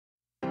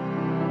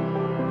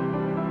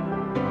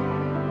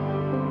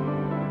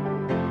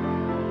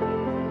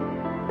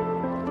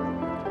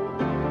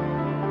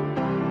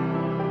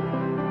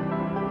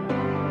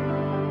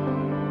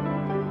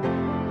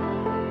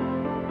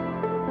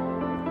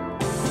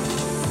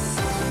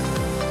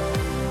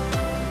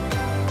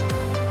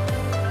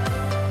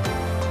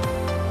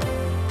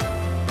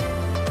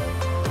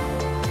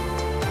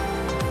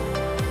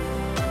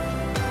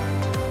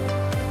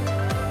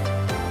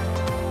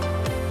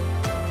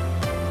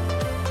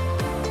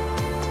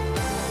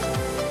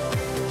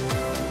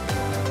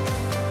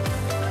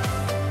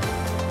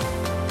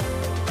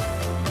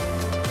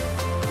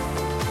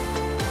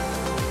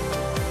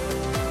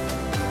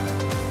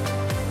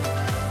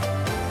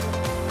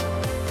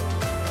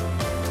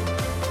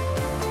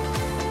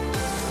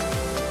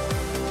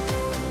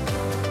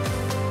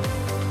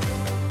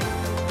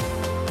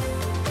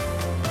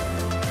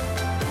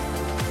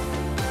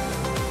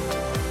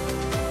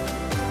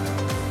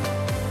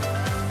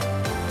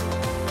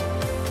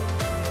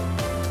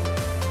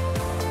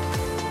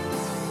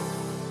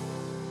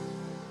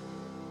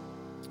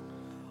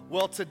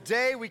Well,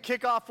 today we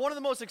kick off one of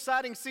the most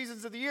exciting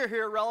seasons of the year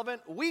here at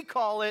Relevant. We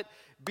call it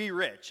Be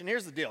Rich. And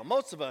here's the deal.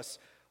 Most of us,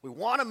 we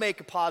want to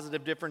make a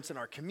positive difference in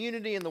our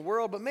community and the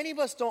world, but many of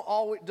us don't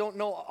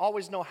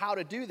always know how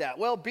to do that.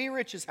 Well, Be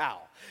Rich is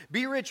how.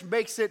 Be Rich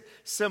makes it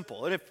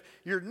simple. And if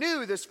you're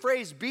new, this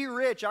phrase, be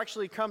rich,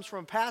 actually comes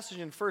from a passage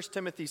in 1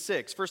 Timothy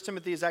 6. 1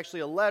 Timothy is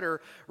actually a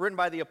letter written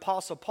by the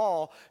Apostle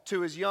Paul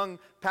to his young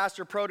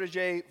pastor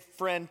protege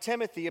friend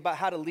Timothy about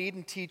how to lead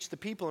and teach the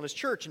people in his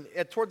church. And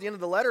toward the end of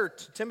the letter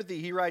to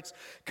Timothy, he writes,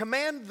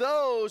 "Command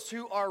those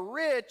who are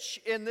rich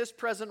in this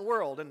present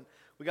world." And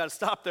we got to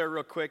stop there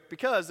real quick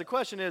because the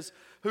question is,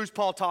 who's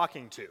Paul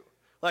talking to?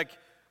 Like,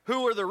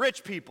 who are the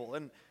rich people?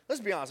 And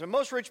let's be honest,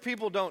 most rich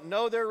people don't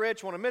know they're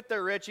rich, won't admit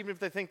they're rich, even if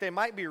they think they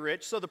might be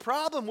rich. So the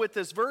problem with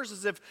this verse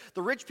is if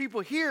the rich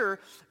people here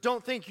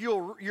don't think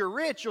you're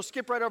rich, you'll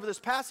skip right over this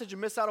passage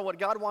and miss out on what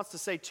God wants to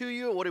say to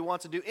you, what he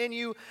wants to do in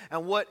you,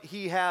 and what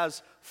he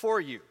has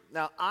for you.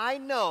 Now, I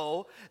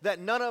know that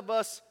none of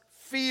us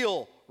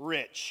feel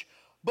rich,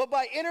 but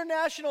by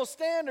international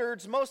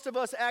standards, most of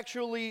us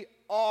actually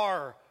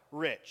are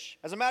rich.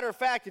 As a matter of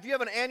fact, if you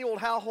have an annual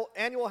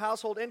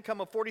household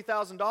income of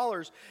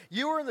 $40,000,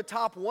 you are in the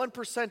top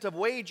 1% of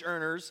wage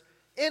earners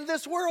in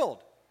this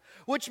world,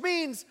 which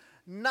means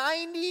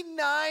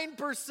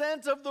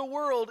 99% of the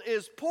world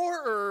is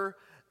poorer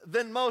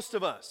than most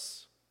of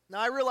us. Now,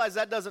 I realize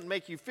that doesn't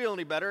make you feel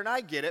any better, and I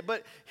get it,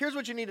 but here's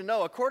what you need to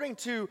know. According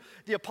to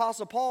the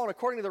Apostle Paul and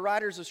according to the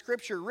writers of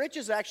Scripture, rich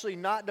is actually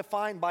not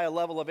defined by a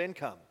level of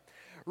income.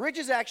 Rich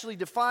is actually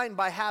defined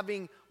by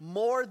having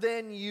more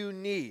than you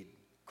need.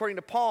 According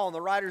to Paul and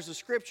the writers of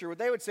Scripture, what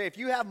they would say, if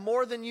you have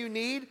more than you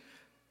need,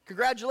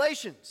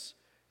 congratulations,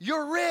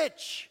 you're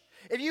rich.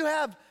 If you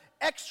have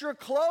extra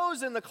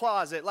clothes in the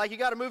closet, like you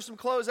got to move some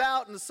clothes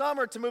out in the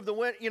summer to move the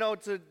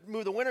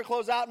winter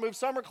clothes out and move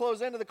summer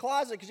clothes into the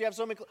closet because you have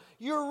so many clothes,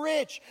 you're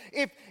rich.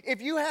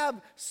 If you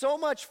have so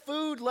much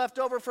food left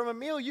over from a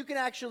meal, you can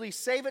actually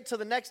save it to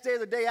the next day or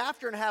the day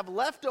after and have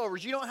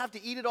leftovers. You don't have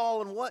to eat it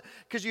all in one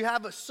because you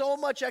have so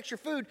much extra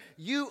food.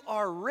 You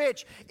are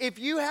rich. If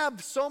you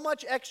have so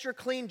much extra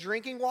clean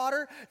drinking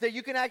water that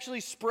you can actually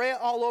spray it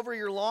all over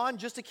your lawn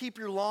just to keep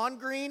your lawn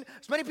green.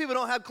 So many people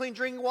don't have clean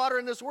drinking water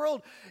in this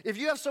world. If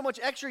you have so much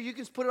extra, you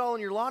can put it all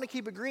in your lawn to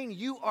keep it green.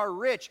 You are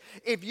rich.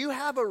 If you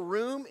have a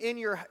room in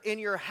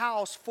your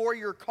house for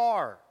your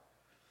car,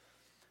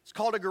 it's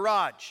called a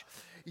garage.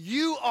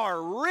 You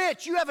are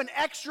rich. You have an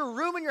extra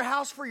room in your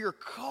house for your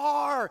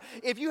car.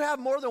 If you have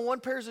more than one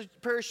pair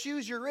of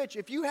shoes, you're rich.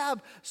 If you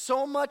have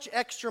so much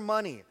extra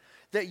money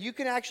that you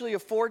can actually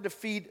afford to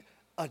feed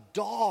a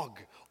dog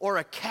or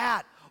a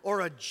cat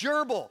or a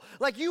gerbil.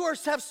 Like you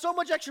have so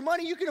much extra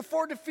money, you can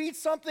afford to feed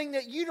something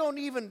that you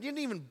didn't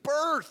even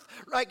birth,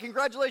 right?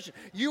 Congratulations.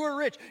 You are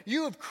rich.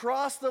 You have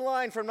crossed the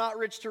line from not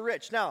rich to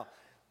rich. Now,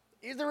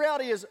 the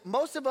reality is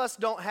most of us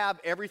don't have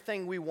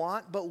everything we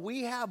want, but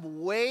we have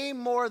way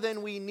more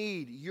than we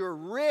need. You're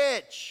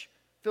rich.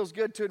 Feels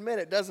good to admit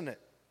it, doesn't it?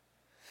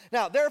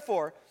 Now,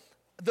 therefore,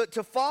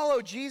 to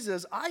follow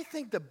Jesus, I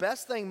think the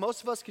best thing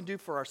most of us can do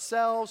for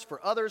ourselves,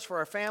 for others, for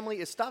our family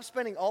is stop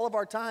spending all of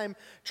our time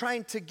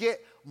trying to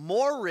get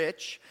more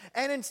rich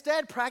and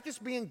instead practice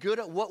being good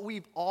at what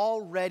we've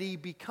already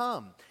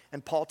become.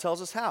 And Paul tells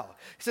us how.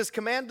 He says,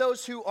 command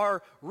those who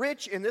are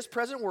rich in this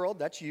present world,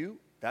 that's you,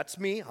 that's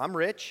me, I'm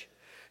rich,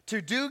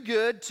 to do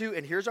good,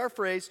 and here's our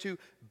phrase, to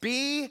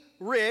be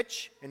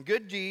rich in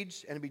good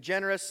deeds and to be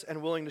generous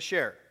and willing to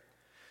share.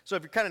 So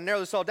if you kind of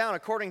narrow this all down,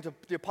 according to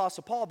the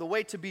Apostle Paul, the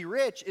way to be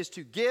rich is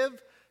to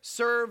give,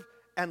 serve,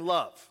 and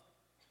love.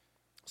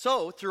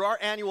 So through our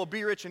annual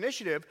Be Rich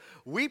initiative,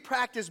 we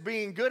practice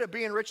being good at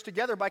being rich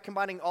together by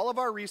combining all of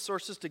our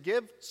resources to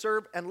give,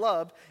 serve, and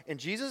love in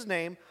Jesus'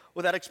 name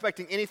without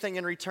expecting anything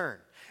in return.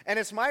 And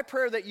it's my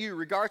prayer that you,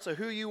 regardless of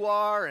who you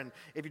are, and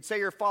if you'd say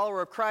you're a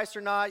follower of Christ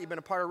or not, you've been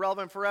a part of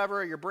Relevant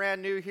forever, you're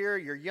brand new here,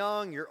 you're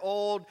young, you're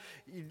old,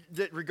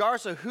 that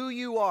regardless of who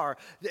you are,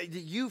 that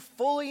you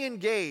fully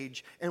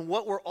engage in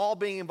what we're all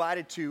being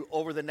invited to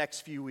over the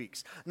next few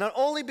weeks. Not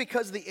only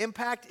because of the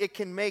impact it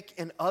can make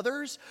in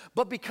others,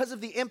 but because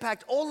of the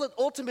impact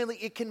ultimately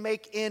it can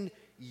make in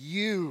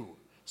you.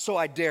 So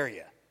I dare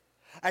you.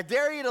 I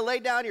dare you to lay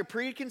down your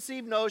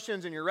preconceived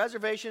notions and your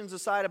reservations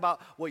aside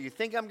about what you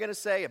think I'm going to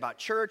say, about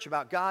church,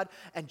 about God,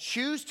 and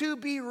choose to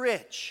be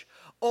rich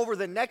over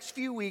the next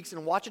few weeks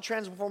and watch a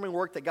transforming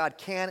work that God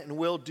can and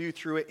will do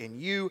through it in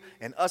you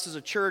and us as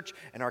a church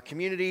and our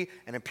community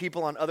and in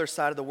people on the other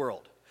side of the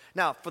world.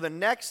 Now, for the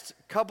next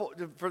couple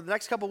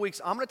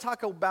weeks, I'm going to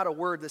talk about a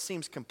word that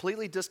seems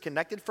completely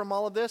disconnected from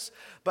all of this,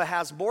 but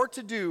has more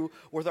to do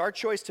with our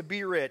choice to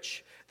be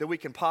rich than we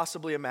can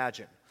possibly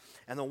imagine.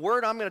 And the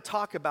word I'm going to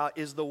talk about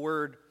is the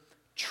word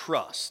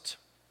trust.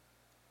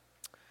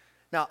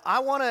 Now, I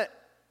want to,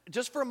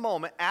 just for a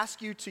moment, ask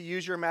you to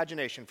use your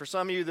imagination. For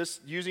some of you,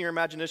 using your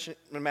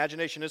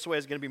imagination this way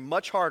is going to be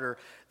much harder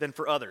than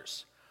for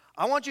others.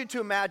 I want you to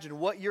imagine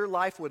what your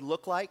life would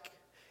look like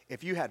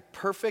if you had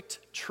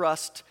perfect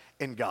trust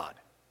in God.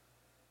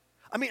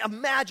 I mean,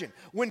 imagine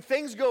when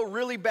things go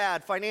really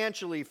bad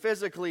financially,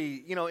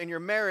 physically, in your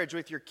marriage,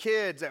 with your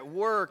kids, at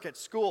work, at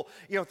school.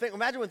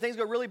 Imagine when things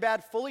go really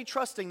bad, fully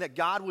trusting that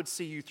God would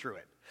see you through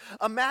it.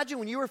 Imagine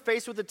when you were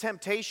faced with a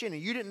temptation and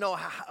you don't know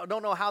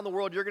how in the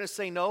world you're going to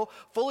say no,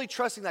 fully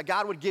trusting that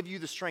God would give you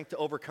the strength to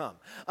overcome.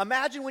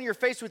 Imagine when you're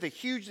faced with a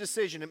huge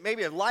decision,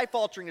 maybe a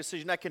life-altering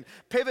decision that can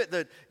pivot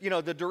the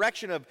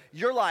direction of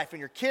your life and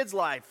your kids'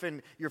 life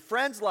and your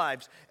friends'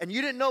 lives, and you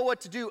didn't know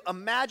what to do.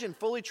 Imagine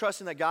fully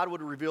trusting that God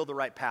would reveal the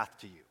right path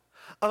to you.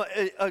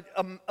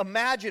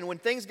 Imagine when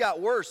things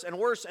got worse and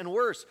worse and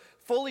worse,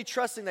 fully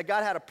trusting that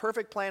God had a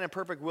perfect plan and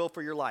perfect will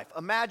for your life.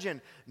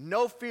 Imagine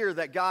no fear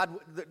that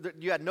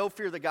you had no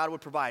fear that God would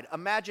provide.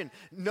 Imagine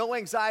no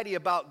anxiety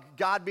about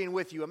God being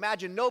with you.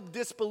 Imagine no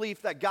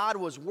disbelief that God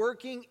was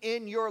working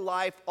in your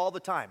life all the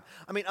time.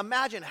 I mean,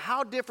 imagine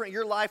how different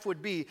your life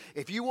would be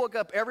if you woke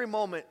up every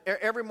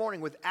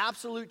morning with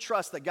absolute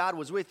trust that God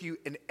was with you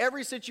in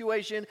every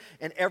situation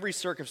and every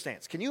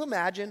circumstance. Can you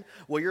imagine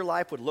what your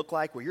life would look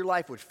like, what your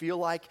life would feel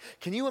like?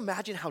 Can you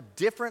imagine how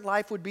different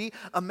life would be?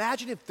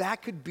 Imagine if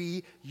that could be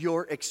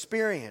your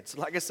experience.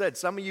 Like I said,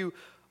 some of you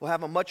will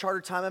have a much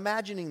harder time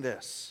imagining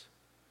this.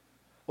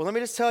 Well, let me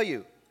just tell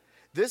you,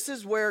 this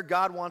is where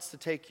God wants to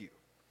take you,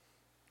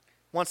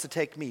 wants to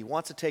take me,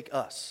 wants to take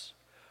us,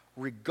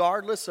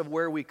 regardless of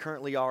where we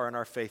currently are in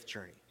our faith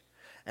journey.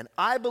 And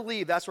I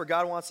believe that's where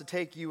God wants to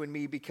take you and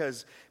me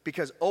because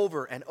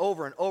over and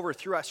over and over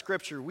throughout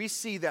Scripture, we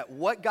see that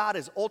what God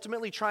is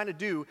ultimately trying to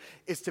do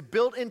is to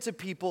build into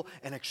people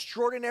an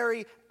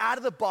extraordinary,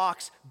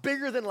 out-of-the-box,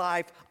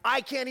 bigger-than-life, I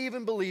can't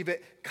even believe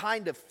it,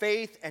 kind of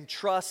faith and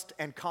trust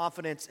and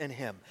confidence in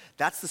Him.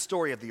 That's the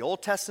story of the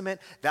Old Testament.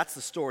 That's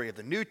the story of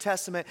the New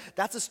Testament.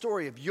 That's the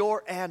story of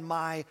your and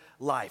my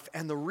life.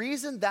 And the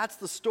reason that's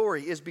the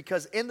story is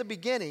because in the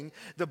beginning,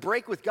 the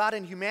break with God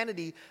and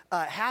humanity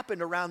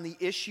happened around the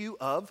issue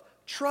of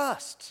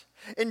trust.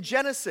 In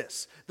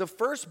Genesis, the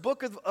first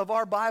book of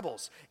our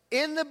Bibles,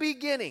 in the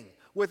beginning,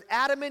 with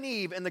Adam and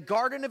Eve in the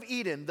Garden of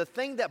Eden, the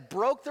thing that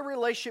broke the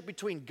relationship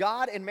between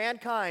God and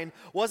mankind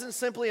wasn't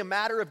simply a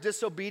matter of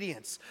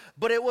disobedience,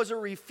 but it was a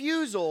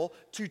refusal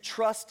to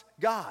trust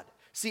God.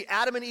 See,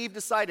 Adam and Eve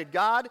decided,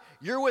 God,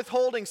 you're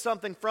withholding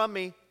something from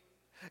me.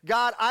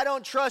 God, I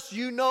don't trust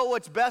you know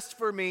what's best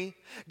for me.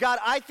 God,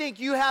 I think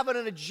you have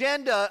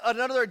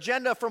another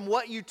agenda from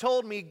what you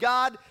told me.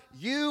 God,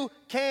 you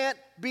can't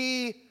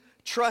be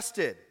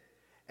trusted.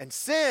 And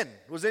sin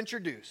was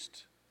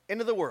introduced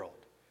into the world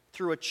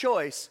through a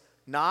choice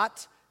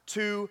not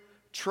to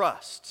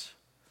trust.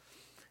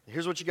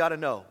 Here's what you got to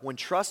know. When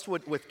trust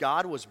with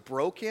God was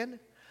broken,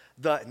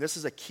 and this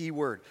is a key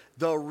word,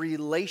 the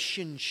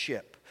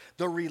relationship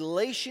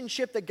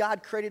that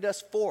God created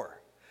us for,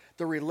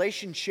 the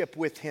relationship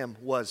with Him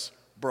was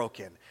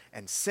broken.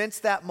 And since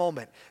that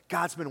moment,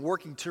 God's been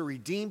working to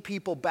redeem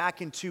people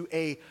back into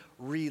a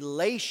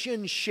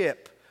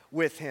relationship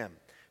with Him.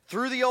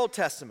 Through the Old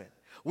Testament,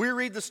 we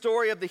read the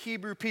story of the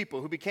Hebrew people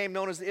who became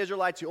known as the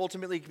Israelites, who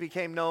ultimately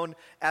became known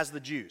as the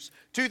Jews.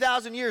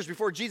 2,000 years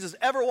before Jesus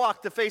ever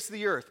walked the face of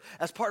the earth,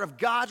 as part of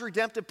God's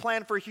redemptive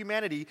plan for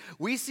humanity,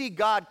 we see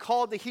God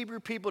called the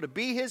Hebrew people to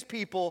be His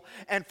people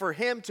and for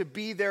Him to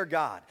be their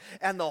God.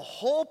 And the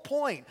whole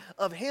point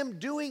of Him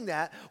doing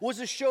that was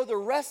to show the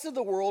rest of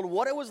the world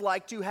what it was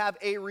like to have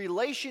a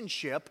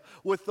relationship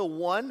with the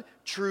one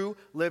true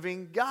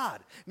living God.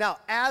 Now,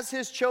 as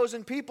His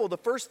chosen people, the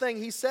first thing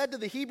He said to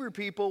the Hebrew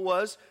people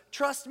was,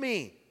 trust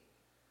me.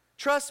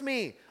 Trust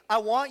me. I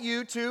want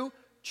you to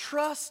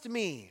trust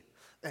me.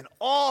 And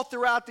all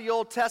throughout the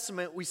Old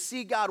Testament, we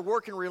see God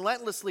working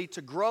relentlessly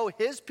to grow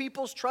His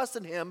people's trust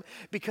in Him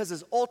because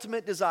His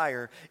ultimate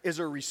desire is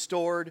a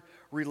restored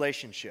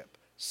relationship.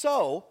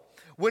 So,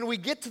 when we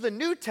get to the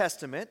New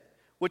Testament,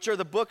 which are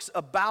the books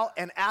about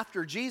and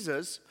after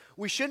Jesus,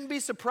 we shouldn't be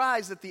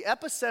surprised that the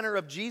epicenter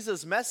of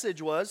Jesus'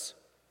 message was,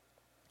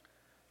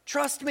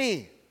 trust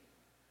me.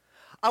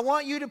 I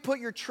want you to put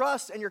your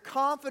trust and your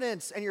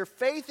confidence and your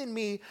faith in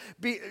me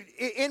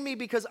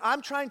because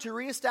I'm trying to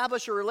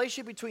reestablish a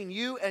relationship between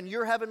you and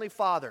your Heavenly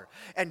Father.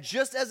 And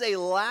just as a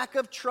lack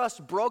of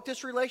trust broke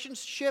this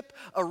relationship,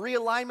 a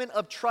realignment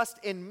of trust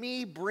in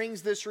me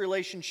brings this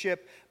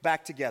relationship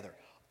back together.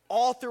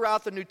 All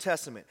throughout the New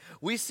Testament,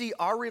 we see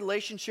our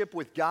relationship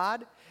with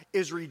God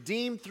is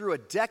redeemed through a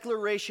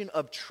declaration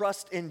of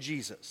trust in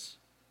Jesus,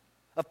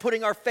 of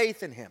putting our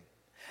faith in Him,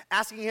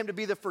 asking Him to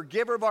be the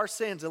forgiver of our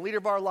sins and leader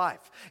of our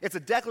life. It's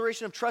a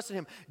declaration of trust in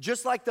Him,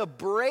 just like the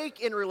break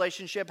in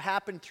relationship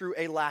happened through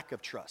a lack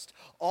of trust.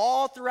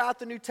 All throughout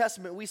the New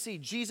Testament, we see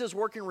Jesus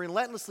working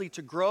relentlessly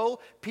to grow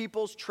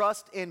people's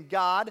trust in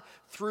God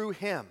through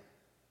Him.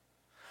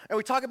 And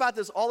we talk about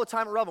this all the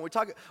time at Relevant.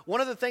 One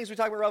of the things we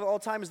talk about at Relevant all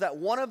the time is that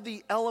one of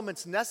the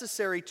elements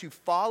necessary to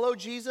follow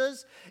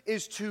Jesus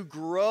is to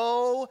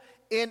grow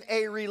in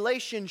a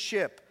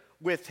relationship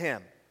with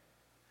Him.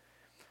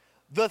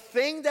 The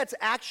thing that's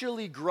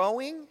actually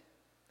growing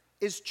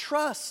is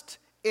trust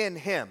in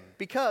Him.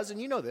 Because, and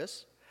you know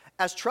this,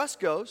 as trust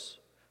goes,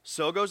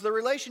 so goes the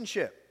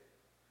relationship.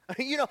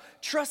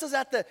 Trust is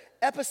at the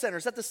epicenter,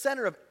 it's at the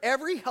center of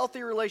every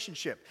healthy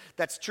relationship.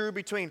 That's true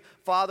between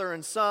father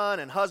and son,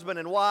 and husband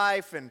and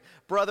wife, and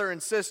brother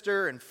and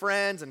sister, and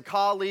friends and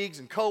colleagues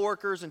and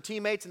coworkers and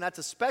teammates, and that's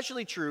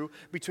especially true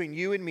between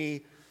you and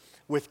me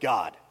with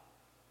God.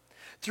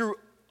 Through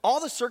all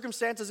the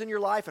circumstances in your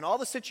life and all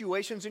the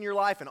situations in your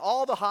life and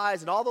all the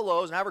highs and all the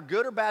lows and however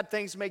good or bad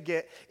things may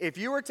get, if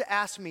you were to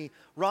ask me,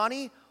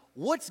 Ronnie,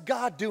 what's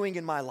God doing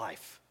in my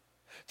life?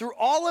 Through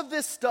all of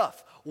this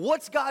stuff,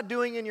 what's God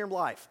doing in your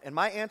life? And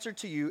my answer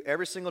to you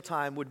every single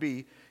time would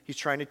be, He's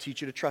trying to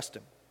teach you to trust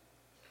Him.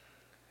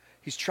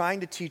 He's trying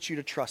to teach you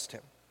to trust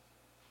Him.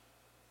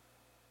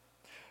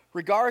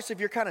 Regardless if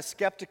you're kind of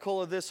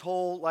skeptical of this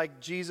whole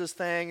Jesus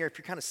thing, or if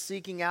you're kind of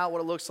seeking out what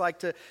it looks like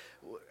to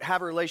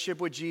have a relationship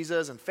with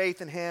Jesus and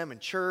faith in Him and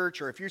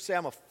church, or if you say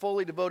I'm a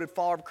fully devoted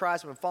follower of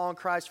Christ, I've been following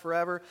Christ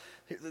forever,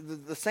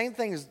 the same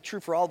thing is true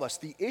for all of us.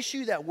 The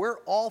issue that we're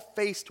all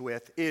faced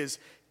with is,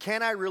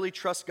 can I really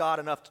trust God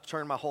enough to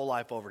turn my whole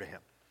life over to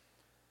Him?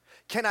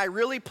 Can I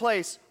really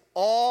place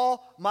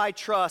all my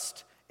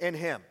trust in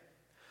Him?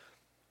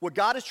 What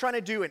God is trying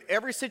to do in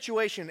every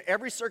situation,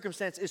 every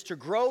circumstance, is to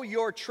grow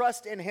your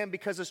trust in Him,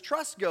 because as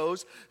trust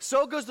goes,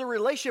 so goes the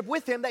relationship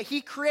with Him that He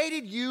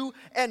created you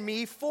and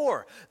me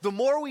for. The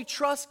more we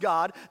trust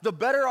God, the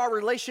better our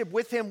relationship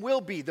with Him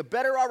will be. The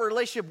better our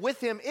relationship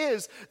with Him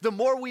is, the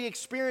more we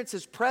experience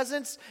His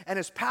presence and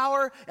His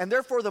power, and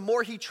therefore the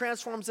more He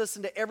transforms us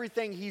into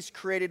everything He's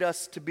created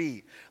us to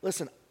be.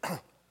 Listen,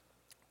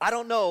 I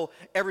don't know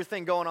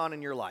everything going on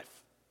in your life.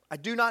 I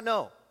do not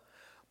know.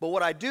 But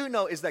what I do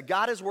know is that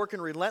God is working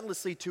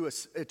relentlessly to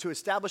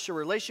establish a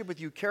relationship with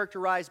you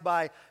characterized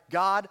by,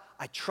 God,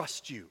 I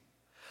trust you.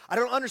 I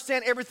don't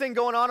understand everything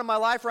going on in my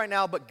life right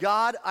now, but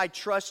God, I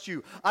trust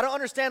you. I don't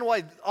understand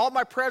why all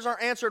my prayers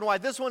aren't answered and why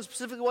this one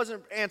specifically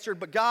wasn't answered,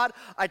 but God,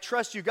 I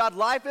trust you. God,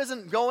 life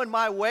isn't going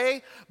my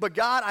way, but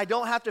God, I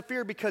don't have to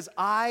fear because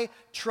I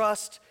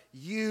trust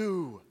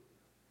you.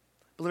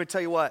 But let me tell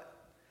you what,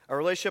 a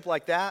relationship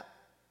like that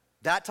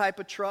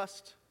type of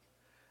trust,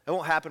 it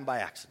won't happen by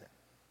accident.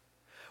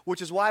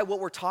 Which is why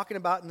what we're talking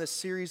about in this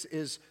series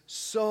is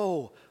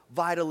so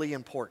vitally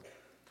important.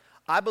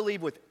 I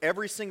believe with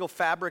every single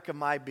fabric of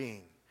my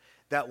being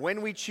that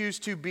when we choose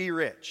to be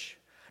rich,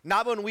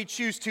 not when we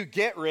choose to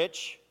get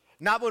rich,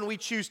 not when we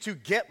choose to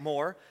get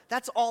more,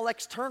 that's all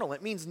external.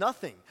 It means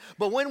nothing.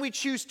 But when we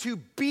choose to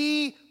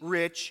be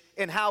rich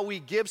in how we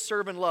give,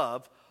 serve, and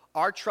love,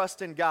 our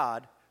trust in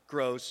God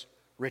grows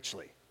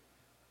richly.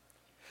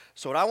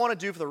 So what I want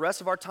to do for the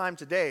rest of our time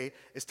today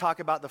is talk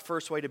about the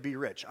first way to be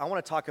rich. I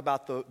want to talk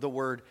about the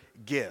word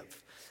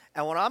give.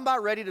 And what I'm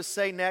about ready to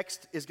say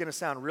next is going to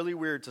sound really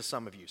weird to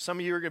some of you. Some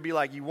of you are going to be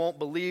like, you won't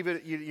believe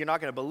it. You're not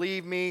going to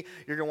believe me.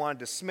 You're going to want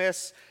to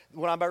dismiss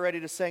what I'm about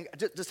ready to say.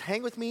 Just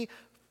hang with me.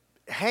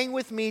 Hang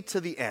with me to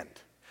the end.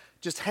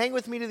 Just hang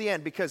with me to the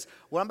end, because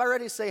what I'm about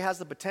ready to say has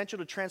the potential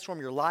to transform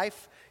your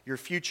life, your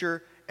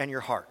future, and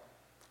your heart.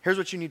 Here's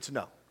what you need to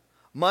know.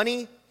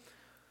 Money,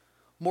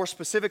 more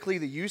specifically,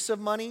 the use of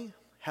money,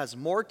 has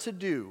more to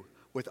do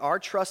with our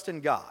trust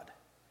in God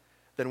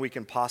than we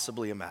can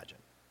possibly imagine.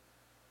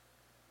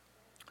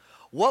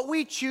 What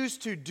we choose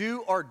to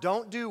do or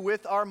don't do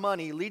with our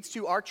money leads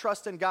to our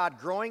trust in God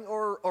growing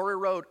or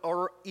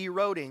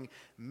eroding,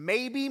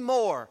 maybe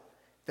more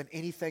than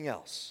anything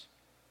else.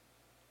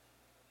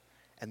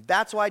 And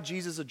that's why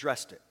Jesus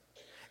addressed it.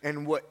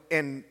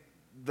 And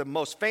the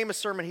most famous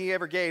sermon He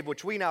ever gave,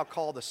 which we now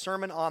call the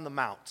Sermon on the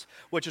Mount,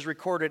 which is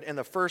recorded in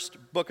the first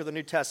book of the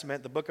New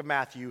Testament, the book of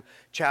Matthew,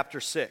 chapter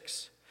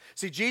 6.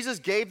 See, Jesus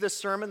gave this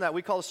sermon that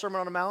we call the Sermon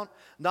on the Mount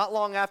not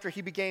long after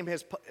he began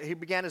his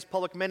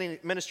public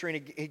ministry,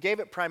 and he gave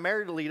it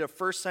primarily to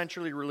first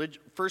century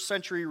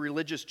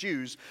religious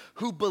Jews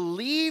who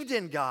believed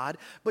in God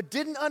but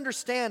didn't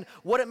understand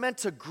what it meant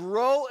to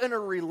grow in a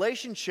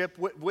relationship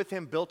with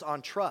Him built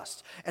on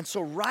trust. And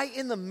so right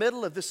in the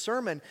middle of this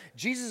sermon,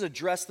 Jesus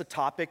addressed the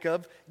topic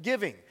of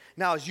giving.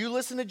 Now, as you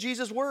listen to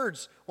Jesus'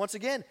 words, once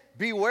again,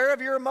 beware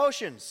of your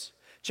emotions.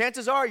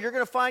 Chances are you're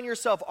going to find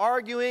yourself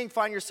arguing,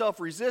 find yourself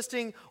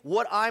resisting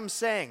what I'm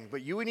saying.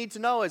 But you need to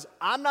know is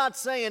I'm not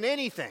saying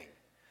anything.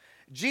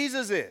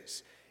 Jesus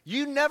is.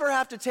 You never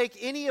have to take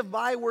any of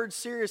my words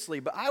seriously,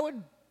 but I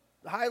would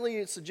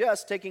highly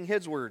suggest taking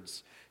His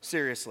words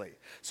seriously.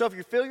 So if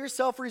you feel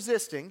yourself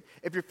resisting,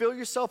 if you feel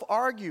yourself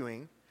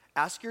arguing,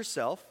 ask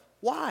yourself,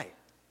 why?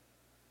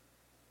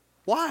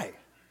 Why?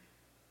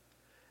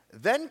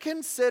 Then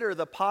consider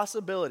the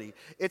possibility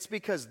it's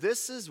because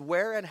this is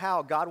where and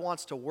how God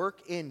wants to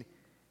work in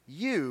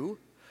you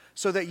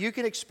so that you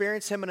can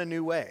experience Him in a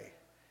new way,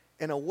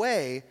 in a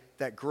way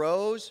that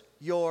grows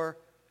your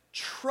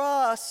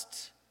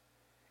trust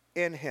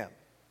in Him.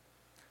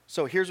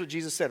 So here's what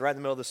Jesus said right in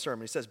the middle of the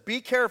sermon. He says, be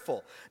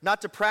careful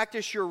not to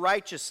practice your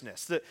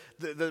righteousness,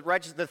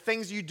 the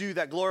things you do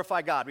that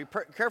glorify God. Be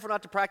careful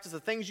not to practice the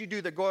things you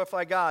do that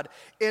glorify God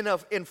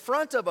in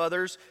front of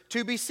others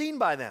to be seen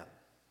by them.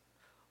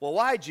 Well,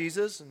 why,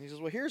 Jesus? And He says,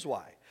 well, here's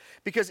why.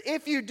 Because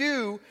if you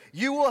do,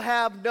 you will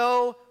have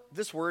no,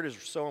 this word is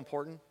so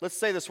important. Let's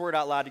say this word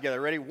out loud together.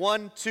 Ready?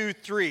 1, 2,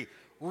 3.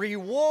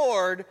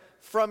 reward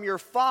from your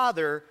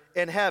Father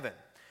in heaven.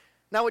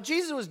 Now, what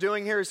Jesus was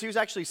doing here is he was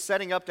actually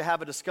setting up to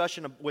have a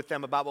discussion with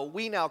them about what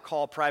we now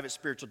call private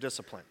spiritual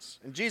disciplines.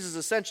 And Jesus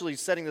essentially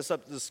setting this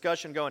up to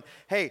discussion going,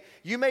 hey,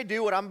 you may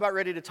do what I'm about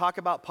ready to talk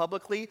about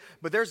publicly,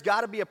 but there's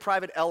got to be a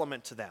private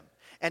element to them.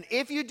 And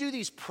if you do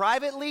these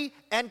privately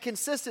and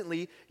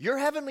consistently, your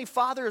heavenly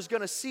Father is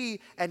going to see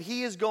and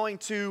he is going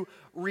to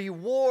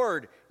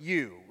reward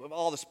you.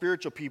 All the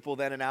spiritual people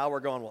then and now are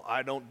going, well,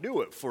 I don't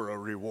do it for a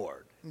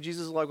reward. And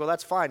Jesus is like, well,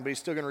 that's fine, but he's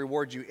still going to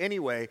reward you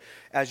anyway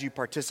as you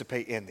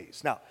participate in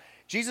these. Now,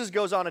 Jesus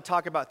goes on to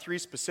talk about 3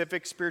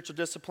 specific spiritual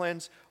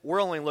disciplines.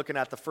 We're only looking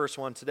at the first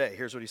one today.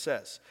 Here's what he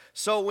says.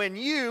 So when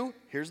you,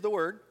 here's the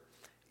word,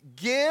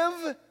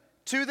 give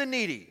to the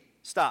needy.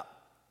 Stop.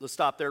 Let's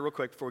stop there real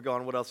quick before we go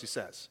on what else he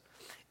says.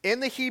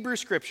 In the Hebrew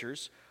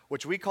Scriptures,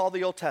 which we call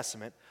the Old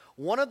Testament,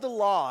 one of the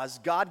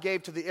laws God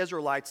gave to the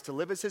Israelites to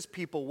live as his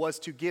people was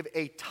to give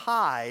a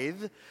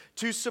tithe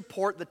to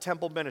support the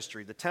temple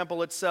ministry. The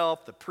temple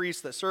itself, the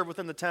priests that serve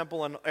within the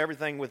temple, and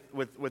everything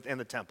within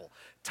the temple.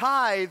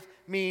 Tithe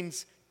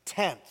means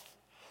tenth.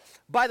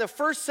 By the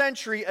first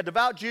century, a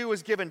devout Jew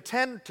was given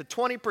 10 to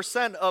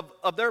 20%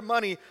 of their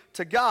money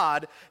to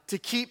God to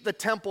keep the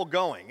temple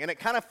going. And it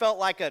kind of felt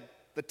like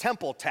the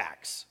temple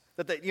tax,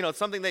 that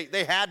something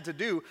they had to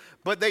do,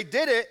 but they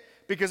did it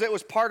because it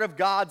was part of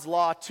God's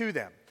law to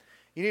them.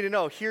 You need to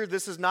know here,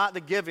 this is not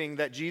the giving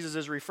that Jesus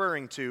is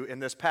referring to in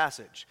this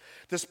passage.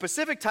 The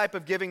specific type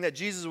of giving that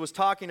Jesus was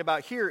talking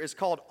about here is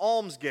called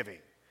almsgiving.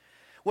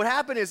 What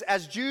happened is,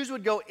 as Jews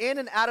would go in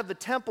and out of the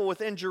temple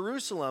within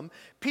Jerusalem,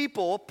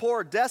 people,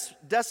 poor,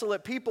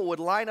 desolate people, would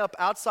line up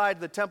outside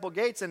the temple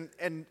gates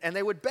and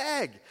they would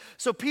beg.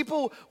 So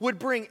people would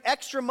bring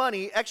extra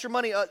money,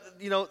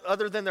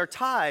 other than their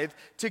tithe,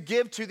 to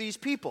give to these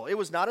people. It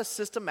was not a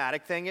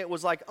systematic thing. It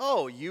was like,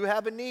 oh, you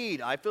have a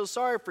need. I feel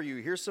sorry for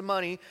you. Here's some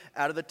money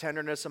out of the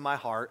tenderness of my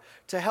heart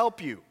to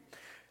help you.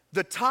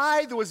 The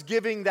tithe was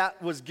giving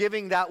that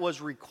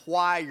was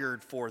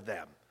required for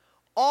them.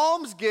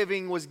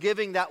 Almsgiving was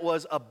giving that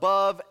was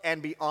above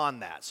and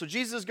beyond that. So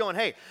Jesus is going,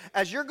 hey,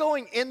 as you're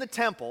going in the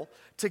temple,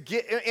 to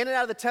get in and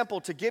out of the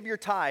temple to give your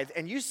tithe,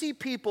 and you see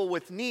people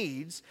with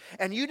needs,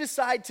 and you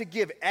decide to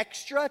give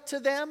extra to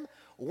them,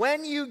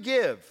 when you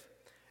give,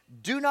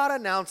 do not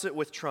announce it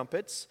with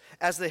trumpets,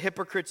 as the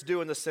hypocrites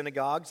do in the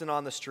synagogues and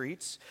on the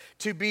streets,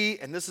 to be,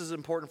 and this is an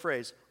important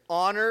phrase,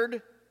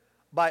 honored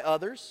by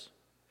others.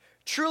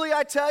 Truly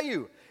I tell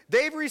you,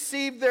 they've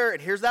received their,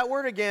 and here's that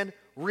word again,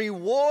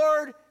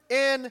 reward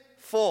in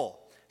full.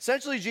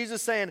 Essentially, Jesus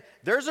is saying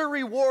there's a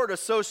reward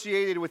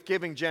associated with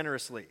giving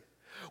generously.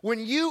 When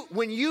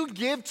you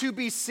give to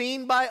be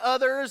seen by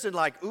others and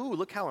like, ooh,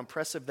 look how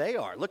impressive they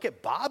are. Look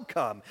at Bob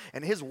come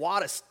and his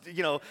wad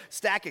of,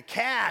 stack of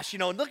cash.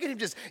 Look at him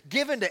just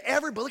giving to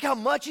everybody. Look how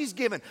much he's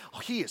given. Oh,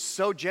 he is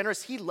so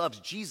generous. He loves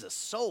Jesus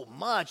so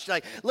much.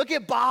 Like, look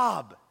at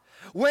Bob.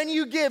 When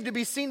you give to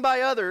be seen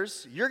by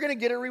others, you're going to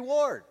get a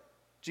reward,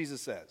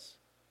 Jesus says.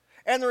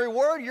 And the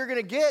reward you're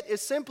going to get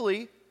is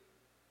simply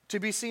to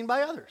be seen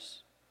by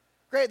others.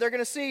 Great, they're going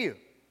to see you.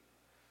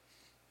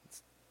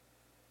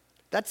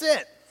 That's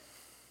it.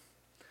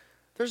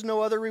 There's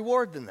no other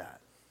reward than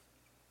that.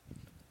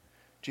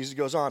 Jesus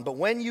goes on, but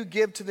when you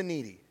give to the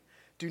needy,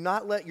 do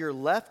not let your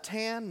left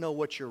hand know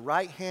what your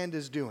right hand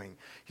is doing.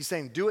 He's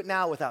saying, do it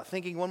now without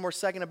thinking one more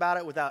second about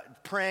it,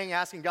 without praying,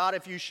 asking God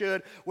if you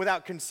should,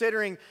 without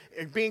considering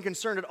and being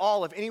concerned at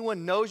all if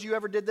anyone knows you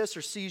ever did this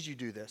or sees you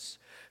do this,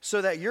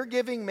 so that your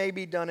giving may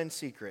be done in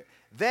secret.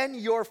 Then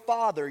your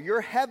Father,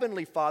 your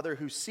heavenly Father,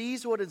 who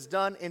sees what is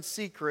done in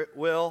secret,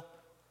 will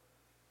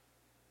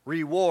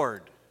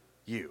reward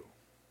you.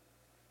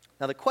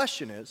 Now the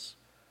question is,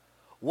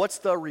 what's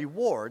the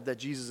reward that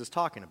Jesus is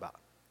talking about?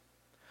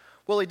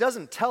 Well, he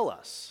doesn't tell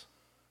us.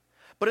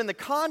 But in the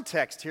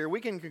context here, we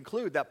can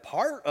conclude that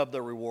part of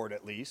the reward,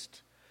 at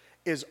least,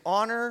 is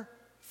honor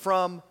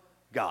from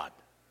God.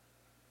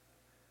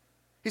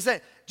 He's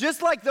saying,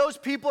 just like those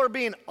people are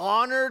being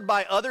honored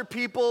by other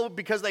people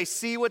because they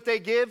see what they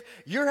give,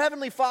 your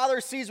heavenly Father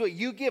sees what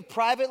you give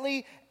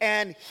privately,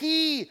 and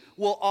he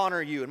will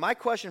honor you. And my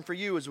question for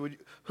you is,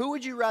 who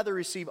would you rather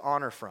receive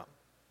honor from?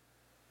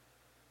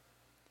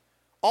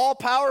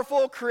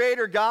 All-powerful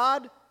Creator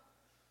God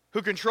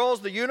who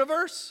controls the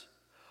universe?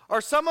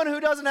 Or someone who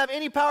doesn't have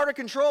any power to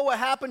control what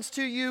happens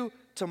to you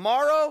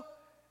tomorrow,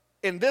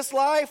 in this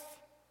life,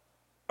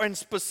 and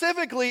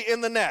specifically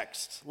in the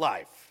next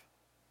life?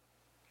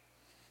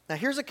 Now,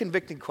 here's a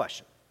convicting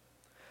question.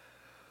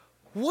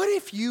 What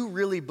if you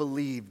really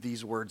believe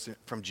these words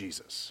from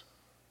Jesus?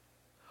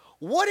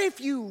 What if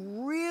you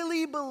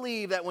really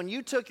believe that when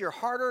you took your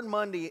hard-earned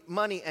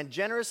money and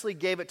generously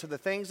gave it to the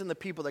things and the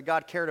people that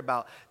God cared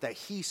about, that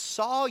he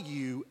saw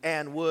you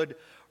and would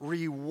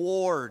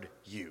reward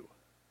you?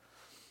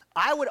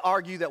 I would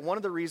argue that one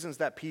of the reasons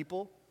that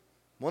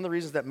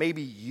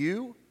maybe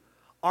you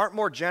aren't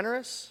more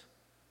generous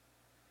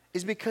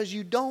is because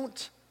you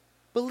don't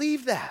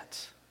believe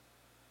that.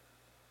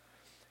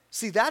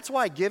 See, that's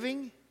why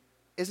giving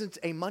isn't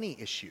a money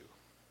issue.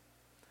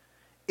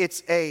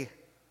 It's a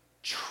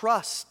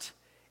trust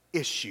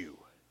issue.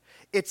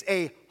 It's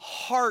a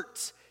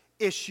heart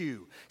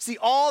issue. See,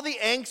 all the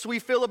angst we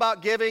feel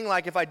about giving,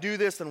 like if I do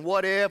this, then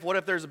what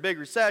if there's a big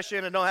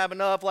recession and don't have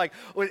enough,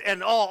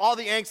 and all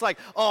the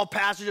angst,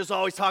 pastor just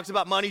always talks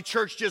about money,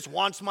 church just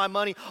wants my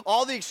money,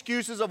 all the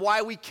excuses of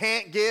why we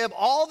can't give,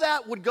 all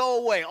that would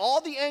go away.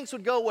 All the angst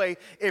would go away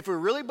if we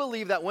really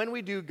believe that when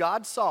we do,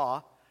 God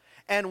saw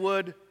and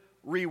would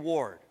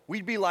reward.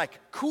 We'd be like,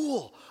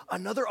 cool,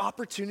 another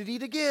opportunity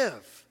to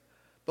give.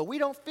 But we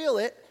don't feel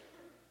it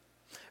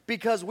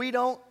because we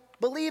don't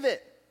believe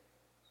it.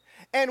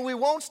 And we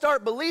won't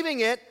start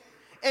believing it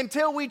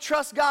until we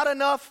trust God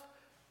enough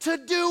to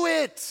do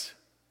it.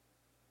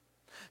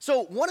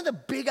 So one of the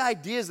big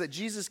ideas that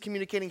Jesus is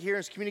communicating here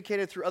and is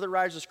communicated through other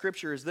writers of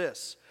Scripture is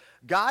this: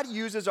 God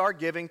uses our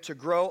giving to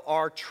grow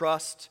our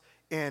trust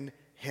in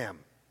Him.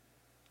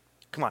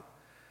 Come on,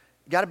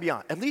 you got to be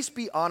honest. At least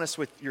be honest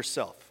with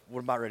yourself, what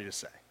I'm about ready to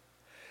say.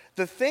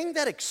 The thing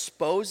that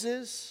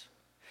exposes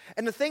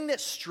and the thing that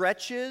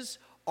stretches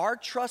our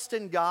trust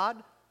in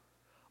God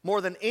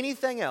more than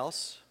anything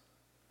else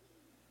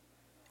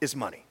is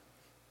money.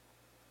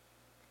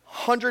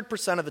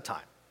 100% of the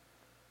time.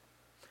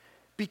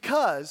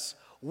 Because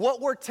what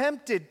we're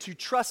tempted to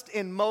trust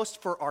in most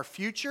for our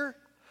future,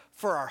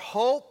 for our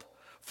hope,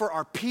 for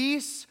our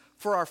peace,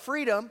 for our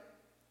freedom,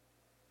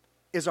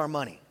 is our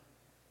money.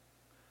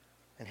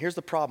 And here's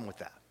the problem with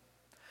that.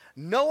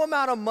 No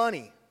amount of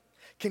money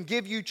can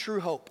give you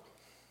true hope.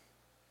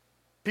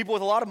 People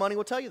with a lot of money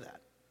will tell you that.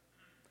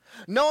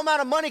 No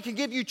amount of money can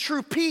give you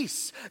true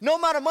peace. No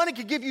amount of money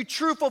can give you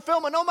true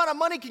fulfillment. No amount of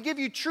money can give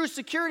you true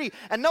security.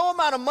 And no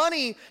amount of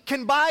money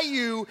can buy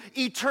you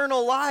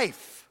eternal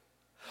life.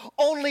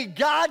 Only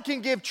God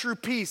can give true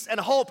peace and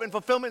hope and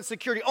fulfillment and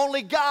security.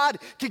 Only God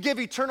can give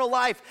eternal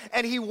life.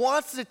 And He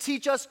wants to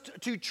teach us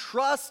to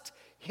trust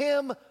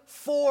Him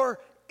for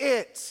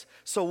it.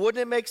 So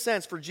wouldn't it make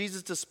sense for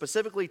Jesus to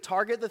specifically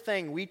target the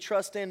thing we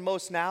trust in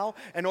most now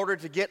in order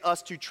to get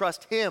us to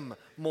trust Him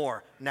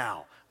more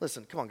now?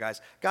 Listen, come on,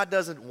 guys. God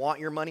doesn't want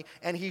your money,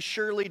 and He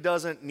surely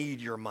doesn't need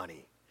your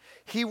money.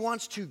 He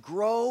wants to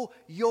grow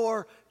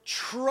your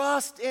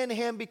trust in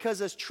Him,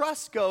 because as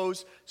trust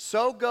goes,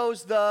 so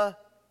goes the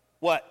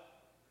what?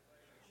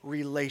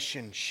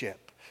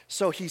 Relationship.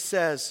 So He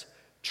says,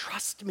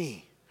 trust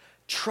me.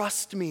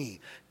 Trust me,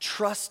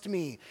 trust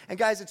me. And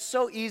guys, it's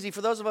so easy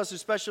for those of us who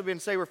especially been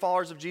say we're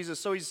followers of Jesus,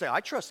 so easy to say,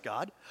 I trust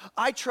God.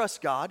 I trust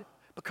God.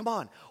 But come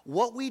on,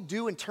 what we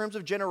do in terms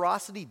of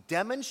generosity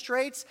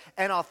demonstrates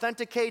and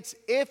authenticates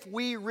if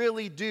we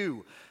really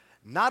do.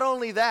 Not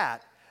only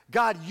that,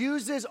 God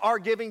uses our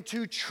giving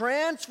to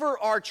transfer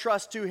our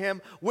trust to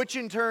Him, which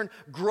in turn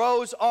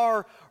grows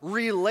our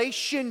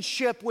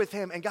relationship with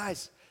Him. And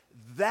guys,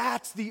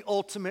 that's the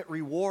ultimate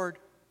reward.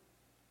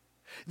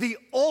 The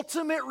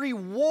ultimate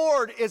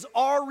reward is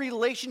our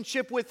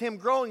relationship with Him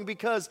growing,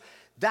 because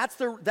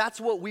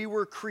that's what we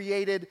were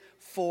created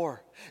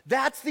for.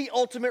 That's the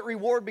ultimate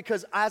reward,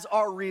 because as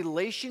our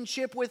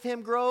relationship with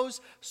Him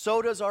grows,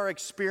 so does our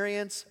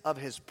experience of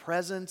His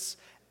presence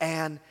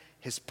and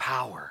His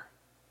power.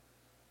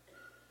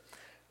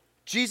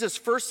 Jesus'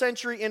 first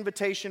century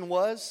invitation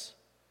was,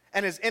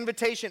 and His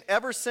invitation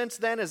ever since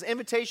then, His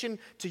invitation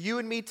to you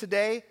and me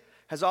today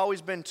has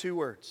always been two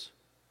words.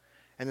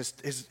 And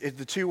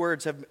the two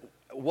words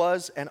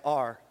was and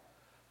are,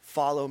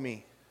 follow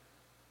me.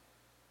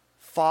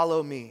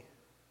 Follow me.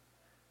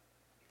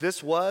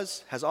 This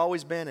has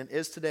always been, and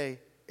is today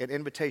an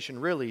invitation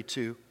really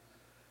to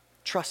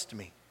trust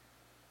me.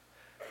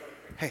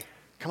 Hey,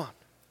 come on.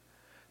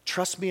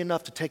 Trust me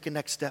enough to take a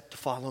next step to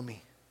follow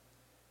me.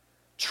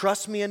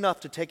 Trust me enough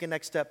to take a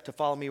next step to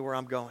follow me where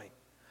I'm going.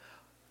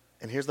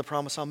 And here's the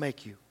promise I'll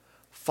make you.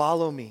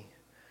 Follow me,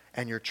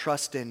 and your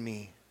trust in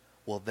me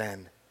will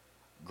then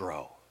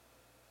grow.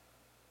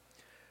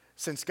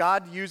 Since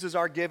God uses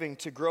our giving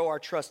to grow our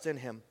trust in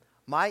Him,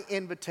 my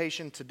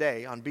invitation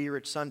today on Be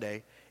Rich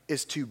Sunday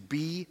is to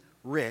be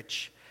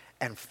rich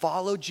and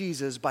follow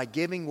Jesus by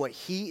giving what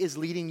He is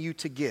leading you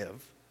to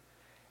give,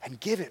 and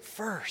give it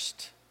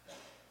first.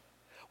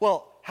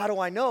 Well, how do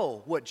I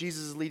know what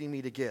Jesus is leading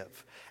me to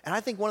give? And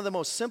I think one of the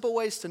most simple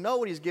ways to know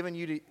what He's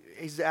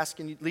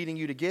leading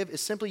you to give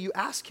is simply you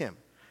ask Him,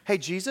 hey,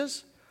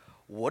 Jesus,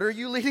 what are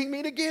you leading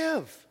me to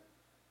give?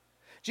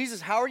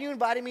 Jesus, how are you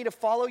inviting me to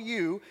follow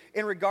you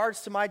in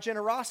regards to my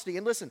generosity?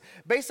 And listen,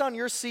 based on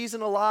your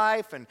season of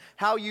life and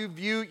how you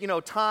view,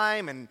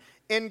 time and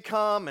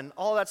income and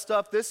all that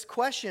stuff, this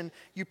question,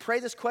 you pray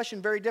this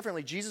question very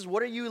differently. Jesus,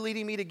 what are you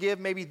leading me to give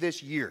maybe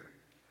this year?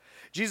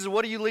 Jesus,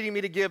 what are you leading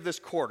me to give this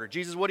quarter?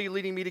 Jesus, what are you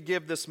leading me to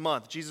give this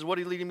month? Jesus, what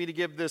are you leading me to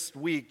give this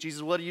week?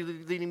 Jesus, what are you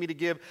leading me to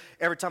give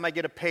every time I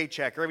get a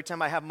paycheck or every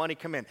time I have money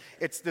come in?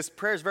 This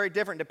prayer is very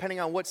different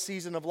depending on what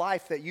season of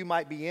life that you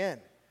might be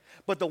in.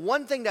 But the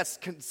one thing that's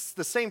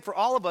the same for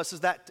all of us is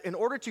that in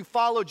order to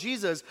follow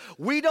Jesus,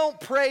 we don't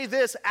pray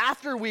this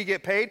after we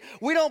get paid.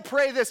 We don't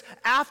pray this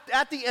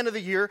at the end of the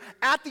year,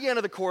 at the end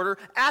of the quarter,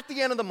 at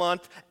the end of the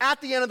month,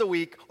 at the end of the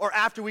week, or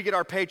after we get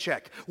our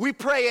paycheck. We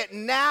pray it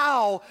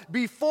now,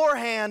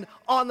 beforehand,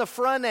 on the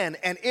front end.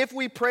 And if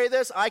we pray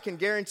this, I can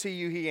guarantee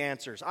you he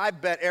answers. I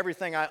bet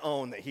everything I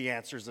own that he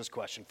answers this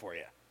question for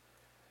you.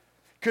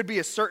 Could be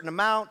a certain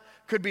amount,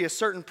 could be a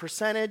certain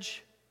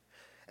percentage.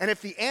 And if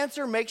the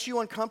answer makes you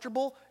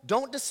uncomfortable,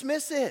 don't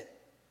dismiss it.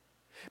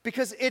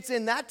 Because it's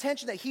in that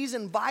tension that he's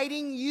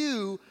inviting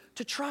you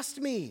to trust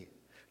me.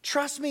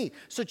 Trust me.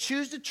 So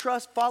choose to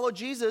follow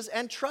Jesus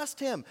and trust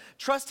him.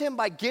 Trust him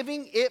by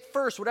giving it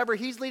first, whatever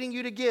he's leading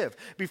you to give.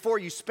 Before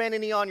you spend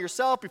any on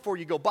yourself, before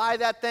you go buy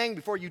that thing,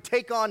 before you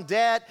take on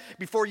debt,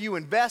 before you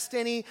invest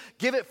any,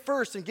 give it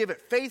first and give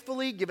it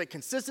faithfully, give it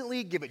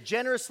consistently, give it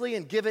generously,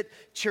 and give it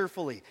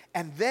cheerfully.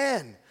 And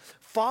then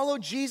follow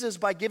Jesus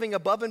by giving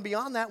above and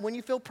beyond that when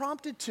you feel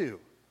prompted to.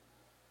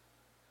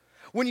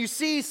 When you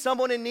see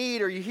someone in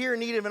need or you hear a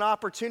need of an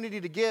opportunity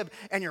to give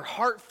and your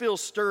heart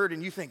feels stirred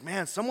and you think,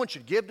 man, someone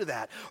should give to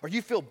that, or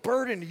you feel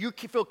burdened, or you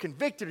feel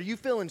convicted, or you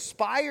feel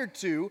inspired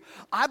to,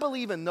 I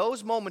believe in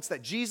those moments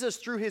that Jesus,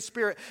 through his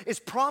Spirit, is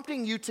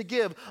prompting you to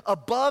give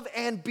above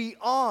and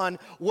beyond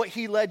what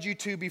he led you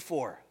to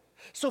before.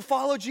 So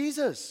follow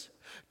Jesus.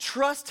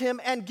 Trust him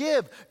and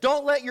give.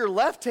 Don't let your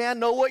left hand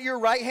know what your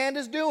right hand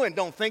is doing.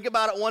 Don't think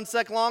about it 1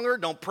 sec longer.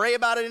 Don't pray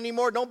about it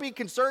anymore. Don't be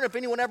concerned if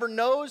anyone ever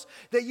knows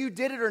that you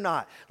did it or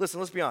not. Listen,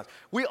 let's be honest.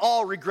 We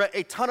all regret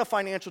a ton of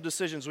financial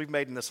decisions we've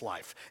made in this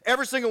life.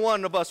 Every single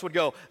one of us would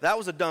go, that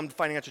was a dumb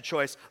financial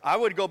choice. I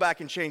would go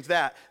back and change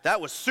that. That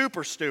was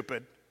super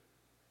stupid.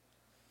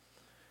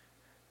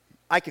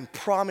 I can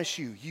promise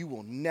you, you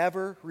will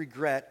never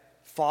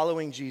regret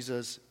following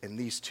Jesus in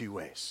these two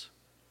ways.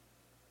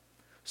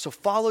 So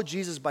follow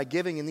Jesus by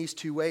giving in these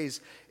two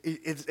ways.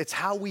 It's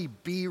how we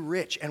be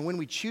rich. And when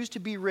we choose to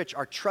be rich,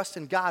 our trust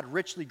in God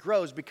richly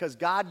grows because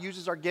God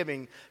uses our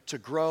giving to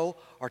grow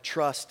our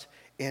trust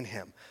in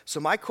him. So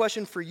my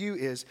question for you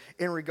is,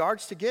 in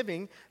regards to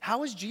giving,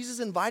 how is Jesus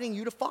inviting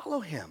you to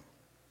follow him?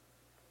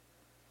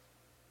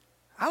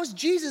 How is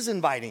Jesus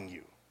inviting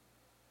you?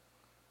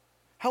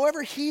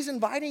 However he's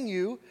inviting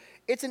you,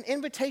 it's an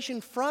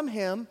invitation from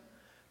him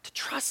to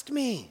trust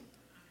me.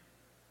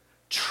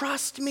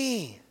 Trust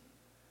me.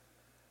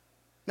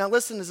 Now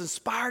listen, as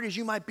inspired as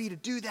you might be to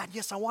do that,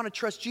 yes, I want to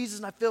trust Jesus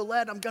and I feel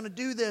led, I'm going to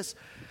do this.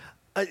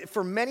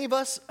 For many of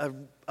us, a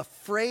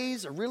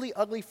really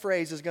ugly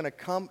phrase is going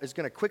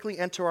to quickly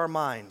enter our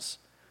minds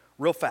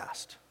real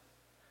fast.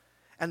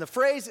 And the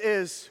phrase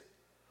is,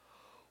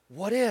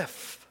 what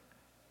if?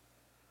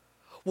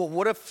 Well,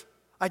 what if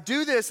I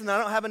do this and I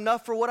don't have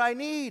enough for what I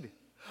need?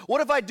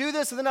 What if I do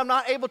this and then I'm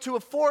not able to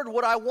afford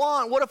what I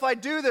want? What if I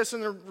do this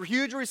and a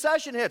huge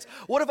recession hits?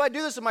 What if I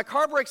do this and my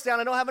car breaks down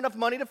and I don't have enough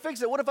money to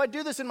fix it? What if I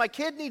do this and my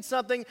kid needs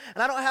something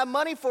and I don't have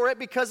money for it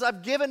because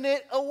I've given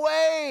it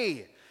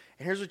away?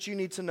 And here's what you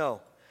need to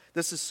know.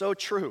 This is so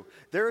true.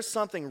 There is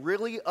something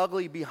really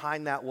ugly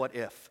behind that what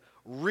if.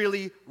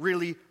 Really,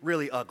 really,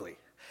 really ugly.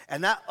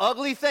 And that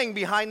ugly thing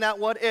behind that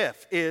what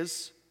if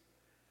is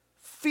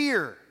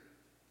fear.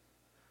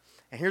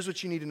 And here's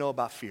what you need to know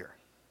about fear.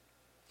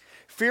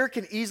 Fear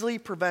can easily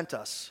prevent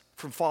us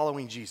from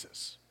following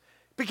Jesus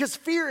because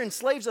fear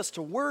enslaves us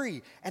to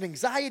worry and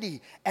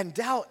anxiety and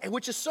doubt, and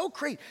which is so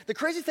crazy. The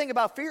crazy thing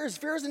about fear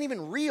isn't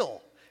even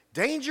real.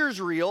 Danger's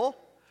real.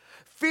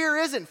 Fear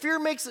isn't. Fear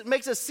makes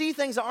us see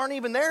things that aren't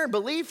even there and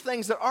believe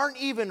things that aren't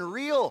even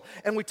real.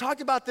 And we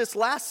talked about this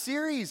last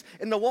series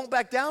in the Won't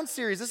Back Down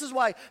series. This is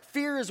why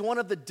fear is one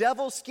of the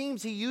devil's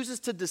schemes he uses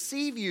to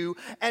deceive you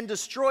and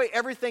destroy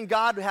everything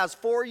God has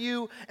for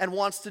you and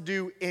wants to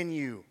do in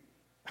you.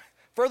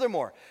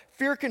 Furthermore,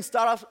 fear can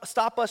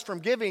stop us from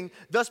giving,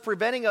 thus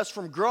preventing us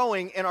from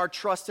growing in our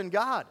trust in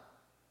God.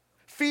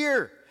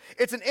 Fear,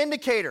 it's an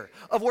indicator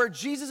of where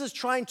Jesus is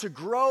trying to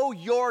grow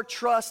your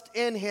trust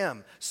in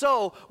him.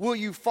 So, will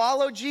you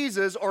follow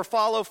Jesus or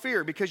follow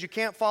fear? Because you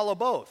can't follow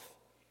both.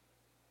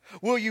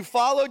 Will you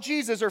follow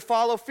Jesus or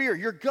follow fear?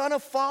 You're going to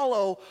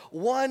follow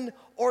one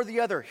or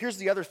the other. Here's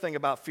the other thing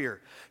about fear.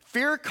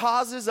 Fear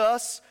causes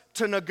us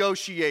to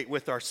negotiate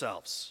with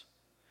ourselves.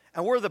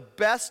 And we're the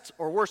best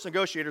or worst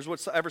negotiators,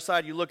 whatever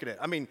side you look at it.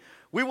 I mean,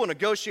 we will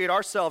negotiate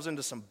ourselves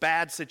into some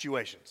bad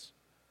situations.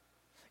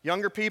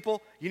 Younger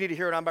people, you need to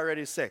hear what I'm about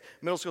ready to say.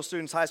 Middle school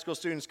students, high school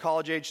students,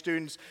 college-age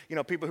students,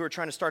 people who are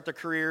trying to start their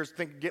careers,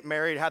 get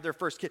married, have their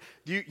first kid.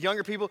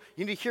 Younger people,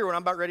 you need to hear what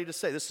I'm about ready to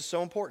say. This is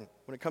so important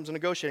when it comes to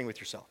negotiating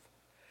with yourself.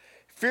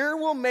 Fear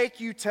will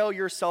make you tell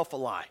yourself a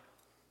lie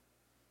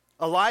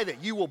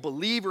that you will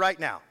believe right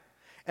now.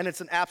 And it's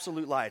an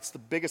absolute lie. It's the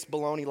biggest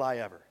baloney lie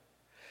ever.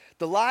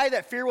 The lie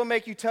that fear will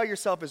make you tell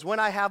yourself is when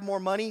I have more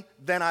money,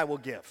 then I will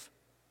give.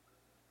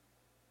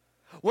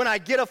 When I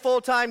get a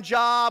full-time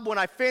job, when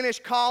I finish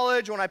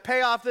college, when I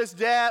pay off this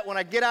debt, when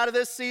I get out of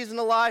this season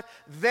of life,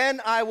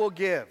 then I will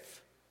give.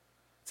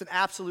 It's an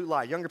absolute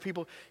lie. Younger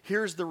people,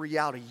 here's the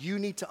reality. You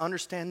need to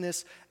understand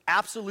this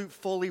absolute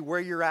fully where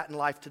you're at in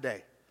life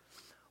today.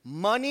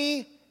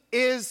 Money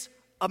is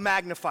a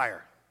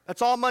magnifier.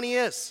 That's all money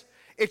is.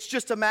 It's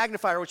just a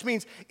magnifier, which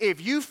means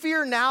if you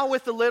fear now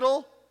with a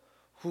little,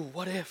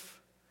 what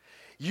if?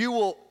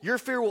 Your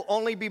fear will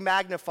only be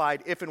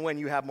magnified if and when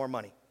you have more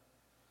money.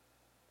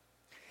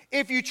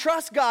 If you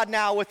trust God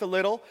now with a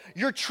little,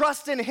 your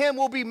trust in Him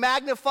will be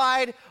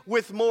magnified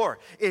with more.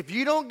 If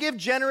you don't give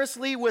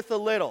generously with a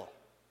little,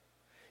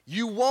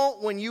 you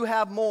won't when you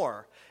have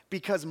more,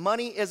 because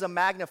money is a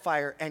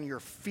magnifier and your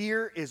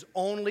fear is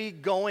only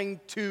going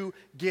to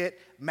get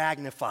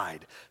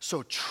magnified.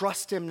 So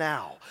trust Him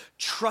now.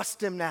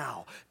 Trust Him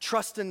now.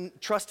 Trust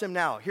Him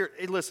now. Here,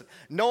 listen,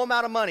 no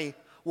amount of money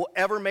will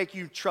ever make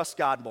you trust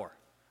God more.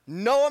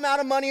 No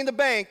amount of money in the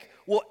bank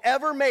will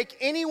ever make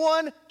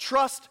anyone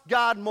trust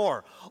God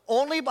more.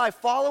 Only by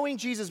following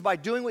Jesus, by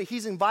doing what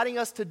He's inviting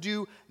us to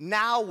do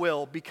now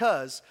will,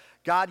 because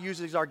God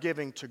uses our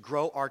giving to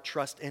grow our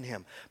trust in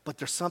Him. But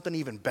there's something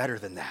even better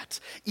than that,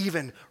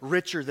 even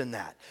richer than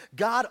that.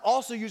 God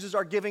also uses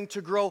our giving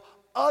to grow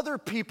other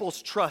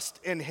people's trust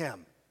in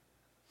Him.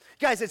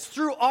 Guys, it's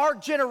through our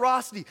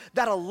generosity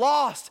that a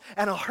lost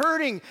and a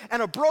hurting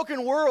and a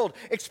broken world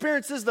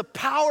experiences the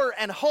power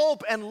and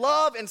hope and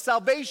love and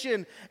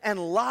salvation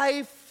and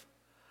life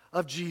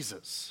of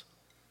Jesus.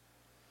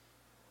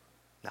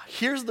 Now,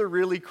 here's the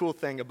really cool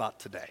thing about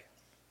today.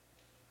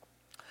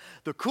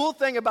 The cool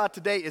thing about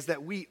today is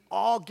that we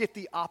all get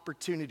the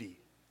opportunity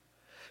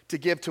to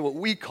give to what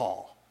we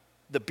call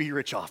the Be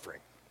Rich offering.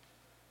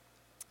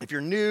 If you're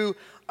new,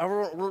 I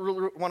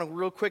want to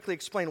real quickly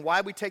explain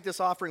why we take this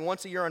offering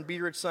once a year on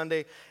Be Rich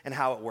Sunday and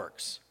how it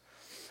works.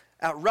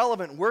 At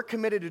Relevant, we're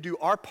committed to do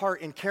our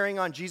part in carrying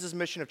on Jesus'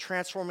 mission of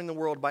transforming the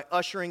world by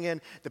ushering in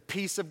the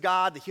peace of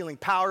God, the healing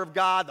power of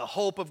God, the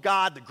hope of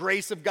God, the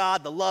grace of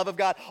God, the love of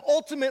God,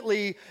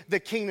 ultimately the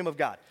kingdom of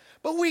God.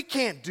 But we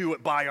can't do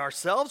it by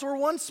ourselves. We're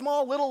one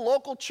small little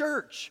local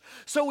church.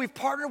 So we've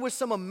partnered with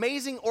some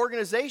amazing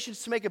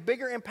organizations to make a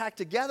bigger impact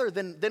together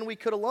than we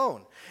could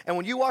alone. And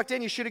when you walked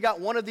in, you should have got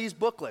one of these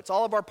booklets.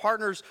 All of our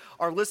partners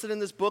are listed in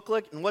this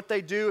booklet and what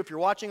they do. If you're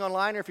watching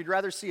online or if you'd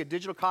rather see a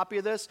digital copy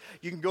of this,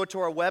 you can go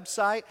to our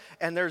website,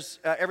 and there's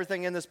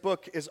everything in this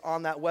book is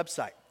on that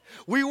website.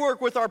 We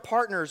work with our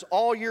partners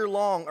all year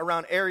long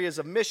around areas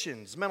of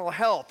missions, mental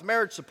health,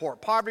 marriage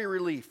support, poverty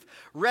relief,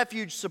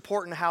 refuge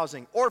support and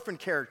housing, orphan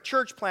care,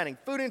 church planting,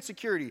 food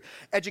insecurity,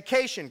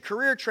 education,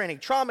 career training,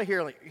 trauma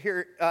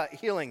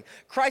healing,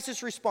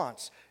 crisis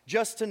response,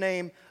 just to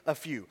name a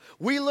few.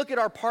 We look at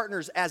our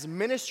partners as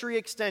ministry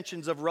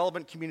extensions of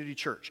Relevant Community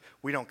Church.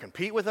 We don't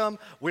compete with them.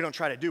 We don't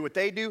try to do what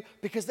they do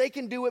because they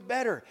can do it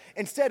better.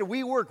 Instead,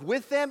 we work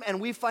with them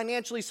and we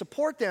financially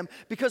support them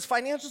because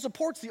financial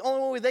support's the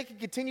only way they can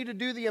continue to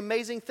do the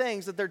amazing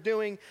things that they're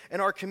doing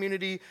in our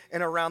community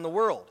and around the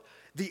world.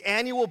 The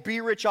annual Be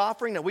Rich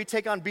offering that we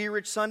take on Be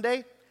Rich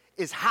Sunday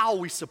is how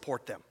we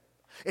support them.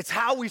 It's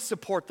how we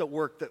support the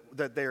work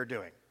that they are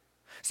doing.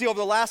 See, over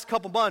the last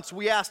couple months,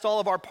 we asked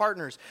all of our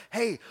partners,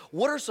 hey,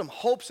 what are some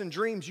hopes and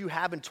dreams you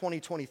have in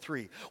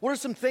 2023? What are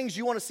some things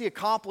you want to see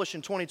accomplished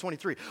in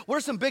 2023? What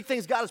are some big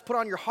things God has put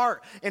on your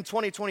heart in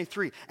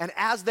 2023? And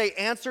as they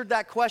answered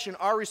that question,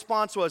 our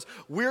response was,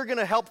 we're going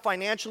to help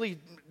financially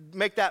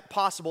make that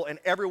possible in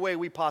every way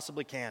we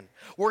possibly can.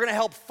 We're going to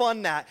help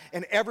fund that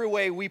in every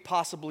way we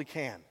possibly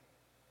can.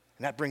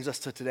 And that brings us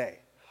to today.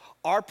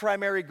 Our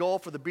primary goal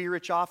for the Be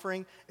Rich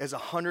offering is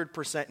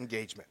 100%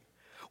 engagement.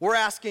 We're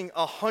asking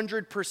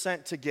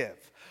 100% to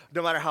give.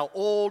 No matter how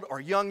old or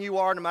young you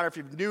are, no matter if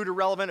you're new to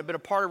Relevant, have been a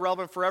part of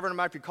Relevant forever, no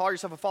matter if you call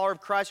yourself a follower of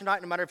Christ or not,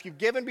 no matter if you've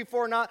given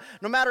before or not,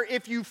 no matter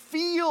if you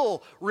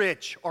feel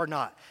rich or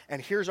not.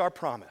 And here's our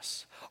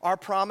promise. Our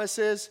promise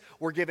is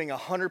we're giving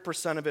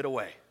 100% of it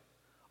away.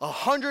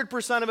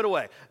 100% of it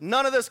away.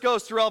 None of this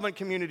goes to Relevant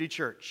Community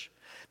Church.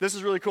 This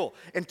is really cool.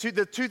 And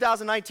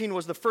 2019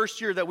 was the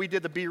first year that we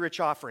did the Be Rich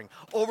offering.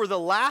 Over the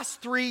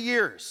last 3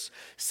 years,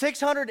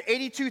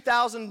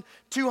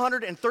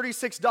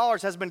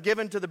 $682,236 has been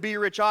given to the Be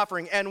Rich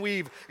offering, and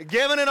we've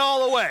given it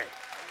all away.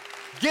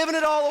 Given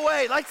it all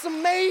away. That's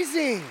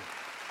amazing.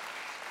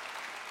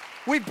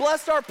 We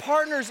blessed our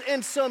partners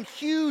in some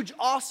huge,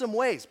 awesome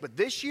ways. But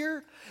this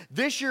year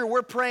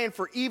we're praying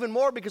for even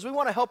more because we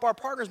want to help our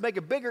partners make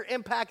a bigger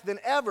impact than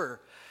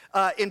ever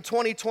in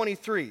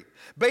 2023.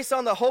 Based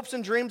on the hopes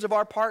and dreams of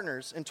our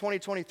partners in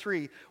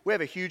 2023, we have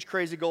a huge,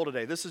 crazy goal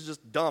today. This is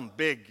just dumb,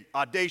 big,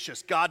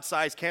 audacious,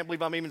 God-sized. Can't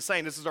believe I'm even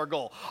saying this is our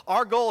goal.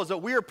 Our goal is that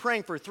we are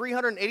praying for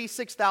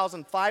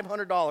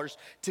 $386,500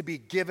 to be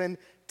given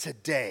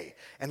today.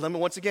 And let me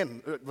once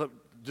again,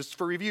 just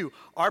for review,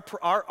 our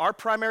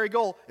primary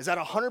goal is that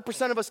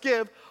 100% of us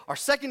give. Our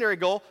secondary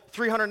goal,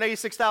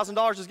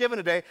 $386,000 is given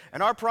today,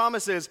 and our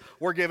promise is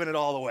we're giving it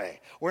all away.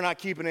 We're not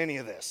keeping any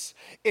of this.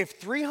 If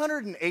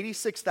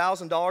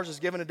 $386,000 is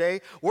given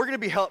today, we're going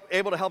to be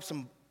able to help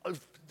some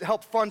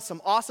help fund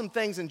some awesome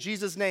things in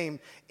Jesus' name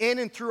in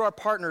and through our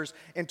partners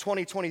in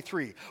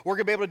 2023. We're going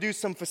to be able to do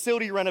some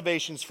facility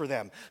renovations for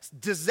them,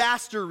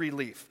 disaster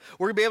relief.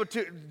 We're going to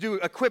be able to do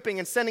equipping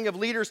and sending of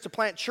leaders to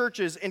plant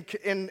churches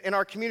in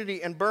our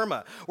community in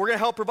Burma. We're going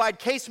to help provide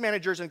case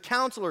managers and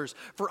counselors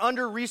for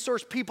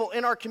under-resourced people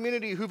in our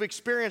community who've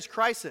experienced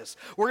crisis.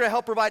 We're going to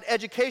help provide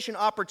education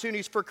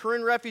opportunities for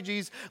Karen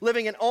refugees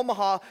living in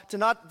Omaha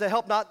to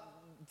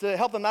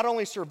help them not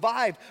only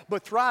survive,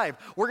 but thrive.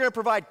 We're going to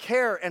provide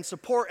care and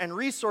support and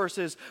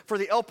resources for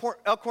the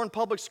Elkhorn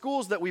Public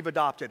Schools that we've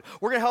adopted.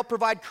 We're going to help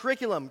provide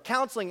curriculum,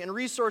 counseling, and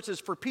resources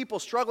for people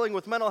struggling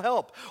with mental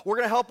health. We're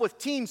going to help with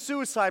teen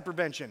suicide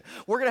prevention.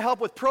 We're going to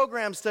help with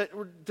programs that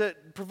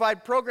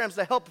provide programs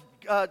to help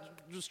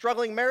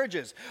struggling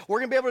marriages. We're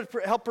going to be able to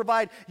help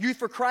provide Youth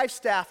for Christ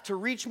staff to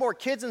reach more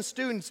kids and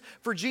students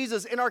for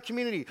Jesus in our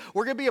community.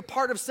 We're going to be a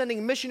part of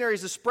sending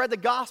missionaries to spread the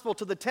gospel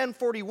to the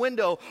 1040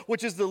 window,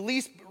 which is the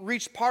least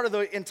reached part of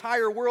the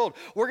entire world.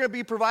 We're going to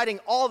be providing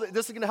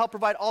this is going to help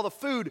provide all the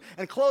food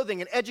and clothing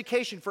and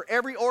education for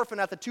every orphan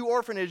at the 2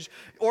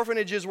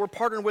 orphanages we're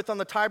partnering with on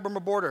the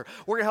Thai-Burma border.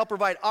 We're going to help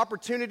provide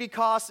opportunity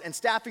costs and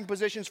staffing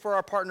positions for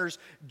our partners,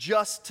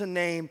 just to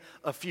name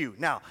a few.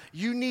 Now,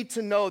 you need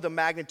to know the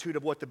magnitude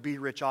of what the Be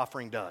Rich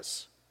offering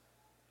does.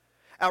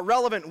 At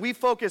Relevant, we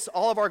focus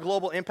all of our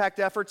global impact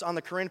efforts on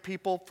the Karen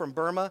people from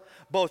Burma,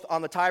 both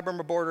on the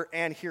Thai-Burma border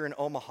and here in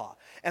Omaha.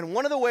 And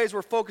one of the ways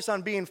we're focused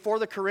on being for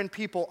the Karen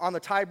people on the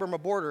Thai-Burma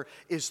border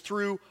is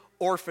through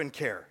orphan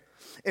care.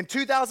 In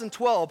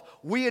 2012,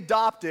 we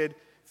adopted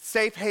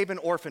Safe Haven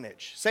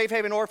Orphanage. Safe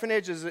Haven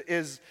Orphanage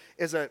is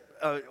an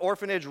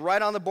orphanage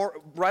right on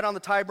the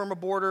Thai-Burma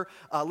border,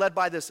 led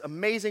by this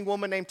amazing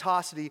woman named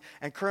Tossity,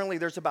 and currently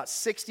there's about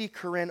 60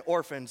 Karen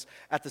orphans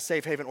at the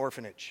Safe Haven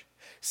Orphanage.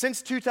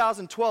 Since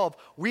 2012,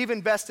 we've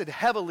invested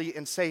heavily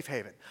in Safe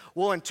Haven.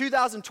 Well, in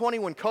 2020,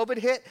 when COVID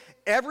hit,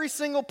 every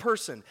single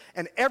person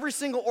and every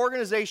single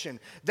organization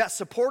that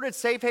supported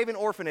Safe Haven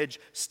Orphanage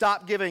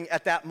stopped giving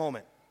at that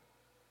moment,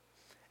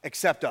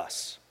 except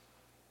us.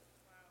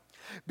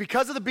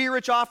 Because of the Be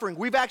Rich offering,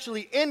 we've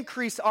actually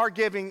increased our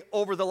giving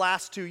over the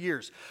last 2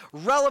 years.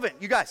 Relevant,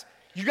 you guys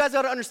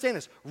got to understand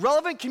this.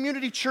 Relevant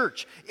Community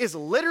Church is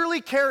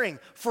literally caring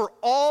for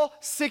all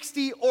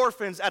 60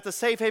 orphans at the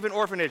Safe Haven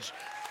Orphanage.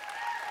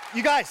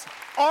 You guys,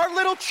 our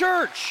little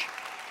church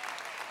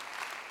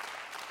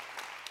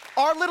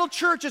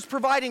is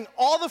providing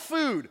all the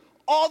food,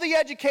 all the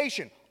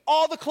education,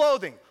 all the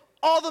clothing,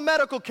 all the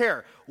medical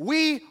care.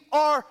 We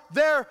are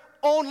their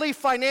only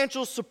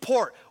financial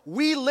support.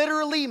 We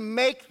literally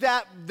make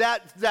that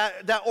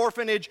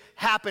orphanage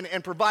happen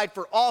and provide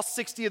for all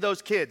 60 of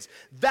those kids.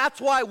 That's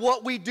why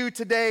what we do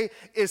today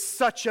is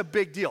such a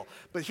big deal.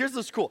 But here's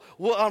what's cool.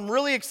 What I'm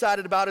really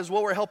excited about is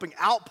what we're helping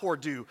Outpour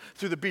do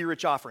through the Be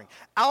Rich offering.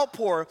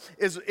 Outpour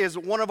is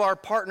one of our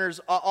partners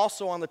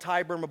also on the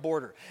Thai-Burma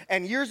border.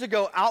 And years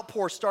ago,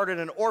 Outpour started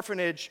an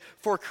orphanage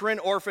for Karen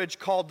orphanage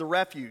called The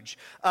Refuge.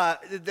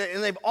 And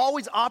they've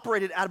always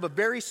operated out of a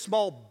very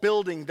small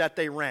building that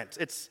they rent.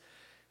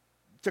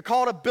 To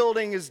call it a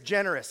building is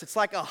generous. It's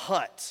like a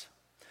hut.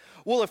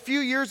 Well, a few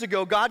years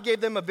ago, God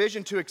gave them a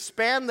vision to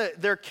expand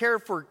their care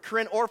for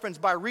Karen orphans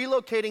by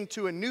relocating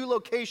to a new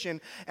location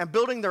and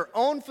building their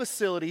own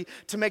facility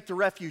to make the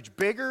refuge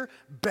bigger,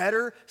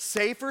 better,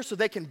 safer, so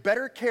they can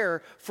better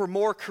care for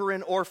more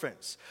Karen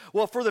orphans.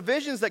 Well, for the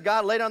visions that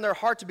God laid on their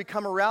heart to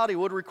become a reality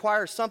would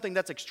require something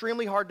that's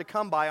extremely hard to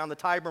come by on the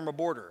Thai-Burma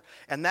border,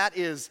 and that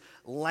is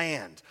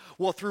land.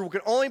 Well, through what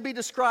can only be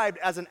described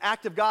as an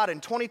act of God, in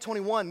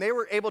 2021, they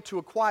were able to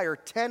acquire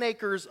 10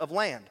 acres of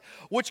land,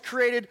 which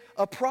created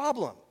a problem.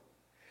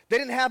 They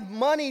didn't have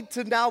money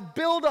to now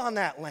build on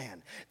that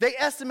land. They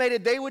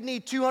estimated they would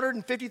need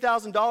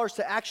 $250,000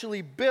 to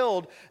actually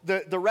build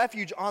the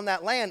refuge on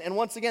that land. And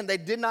once again, they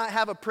did not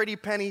have a pretty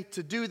penny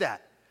to do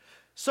that.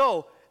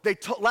 So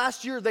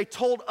last year, they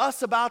told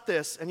us about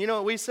this. And you know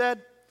what we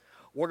said?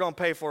 We're going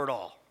to pay for it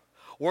all.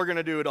 We're going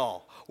to do it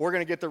all. We're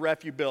going to get the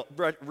refuge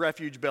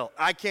built.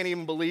 I can't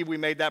even believe we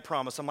made that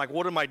promise. I'm like,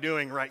 what am I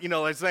doing right?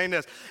 I'm saying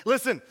this.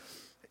 Listen.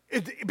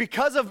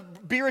 Because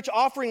of Be Rich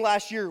offering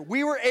last year,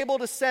 we were able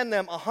to send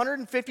them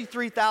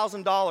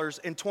 $153,000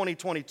 in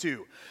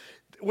 2022,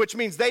 which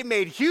means they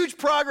made huge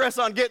progress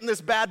on getting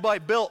this bad boy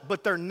built,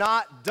 but they're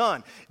not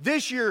done.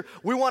 This year,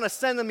 we want to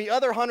send them the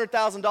other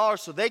 $100,000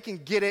 so they can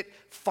get it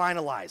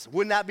finalized.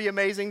 Wouldn't that be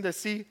amazing to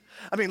see?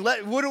 I mean,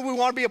 wouldn't we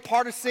want to be a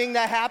part of seeing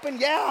that happen?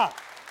 Yeah.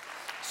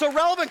 So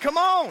Relevant, come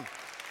on.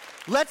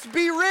 Let's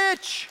be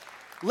rich.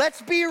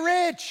 Let's be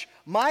rich.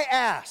 My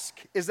ask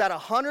is that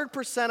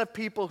 100% of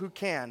people who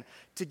can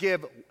to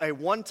give a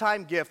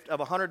one-time gift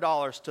of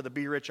 $100 to the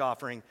Be Rich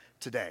offering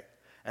today.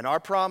 And our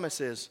promise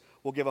is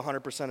we'll give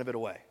 100% of it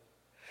away.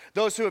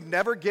 Those who have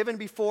never given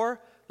before,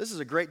 this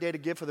is a great day to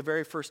give for the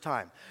very first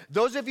time.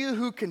 Those of you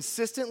who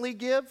consistently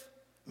give,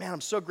 man,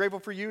 I'm so grateful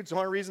for you. It's the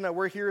only reason that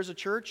we're here as a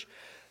church.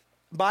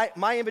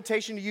 My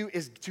invitation to you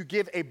is to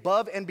give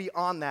above and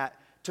beyond that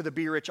to the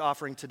Be Rich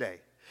offering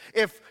today.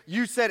 If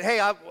you said, hey,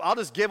 I'll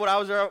just give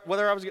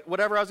whatever I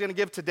was going to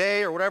give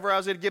today or whatever I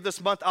was going to give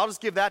this month, I'll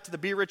just give that to the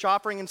Be Rich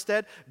offering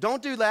instead.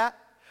 Don't do that.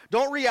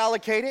 Don't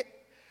reallocate it.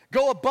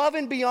 Go above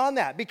and beyond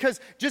that, because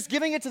just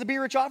giving it to the Be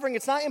Rich offering,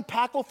 it's not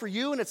impactful for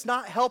you and it's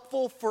not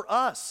helpful for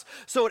us.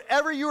 So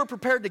whatever you are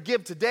prepared to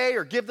give today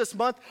or give this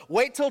month,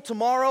 wait till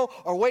tomorrow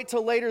or wait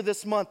till later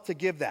this month to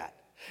give that.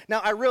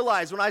 Now, I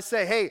realize when I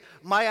say, hey,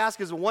 my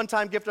ask is a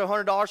one-time gift of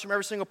 $100 from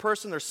every single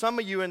person, there's some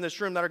of you in this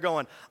room that are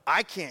going,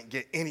 I can't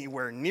get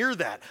anywhere near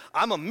that.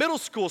 I'm a middle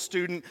school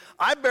student.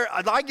 I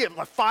get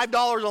like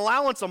 $5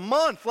 allowance a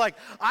month. Like,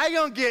 I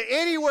don't get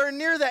anywhere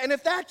near that. And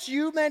if that's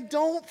you, man,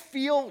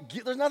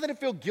 there's nothing to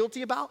feel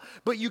guilty about,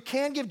 but you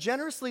can give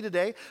generously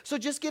today. So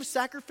just give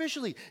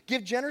sacrificially.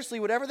 Give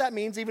generously, whatever that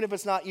means, even if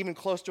it's not even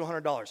close to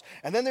 $100.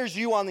 And then there's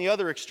you on the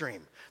other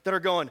extreme that are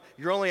going,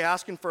 you're only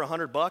asking for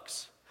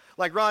 $100?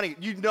 Like, Ronnie,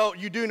 you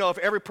do know if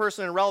every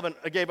person in Relevant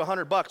gave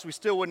 $100, we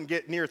still wouldn't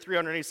get near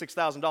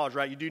 $386,000,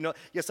 right? You do know?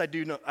 Yes, I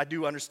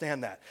do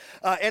understand that.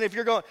 And if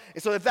you're going,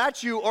 so if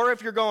that's you, or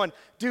if you're going,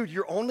 dude,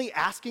 you're only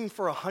asking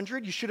for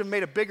 100, you should have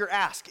made a bigger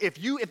ask. If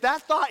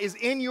that thought is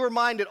in your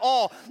mind at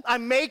all,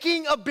 I'm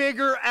making a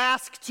bigger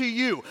ask to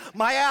you.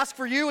 My ask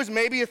for you is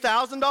maybe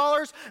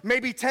 $1,000,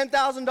 maybe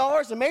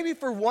 $10,000, and maybe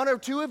for one or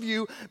two of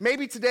you,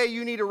 maybe today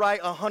you need to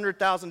write a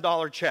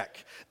 $100,000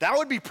 check. That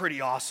would be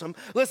pretty awesome.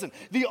 Listen,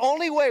 the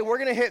only way we're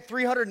going to hit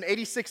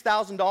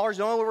 $386,000,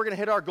 the only way we're going to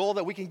hit our goal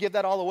that we can give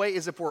that all away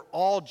is if we're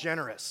all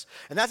generous.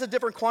 And that's a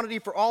different quantity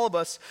for all of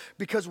us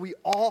because we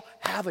all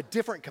have a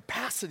different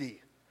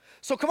capacity.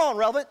 So come on,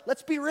 Relevant,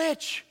 let's be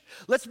rich.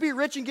 Let's be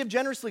rich and give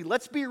generously.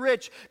 Let's be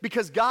rich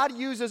because God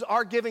uses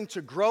our giving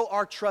to grow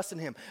our trust in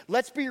Him.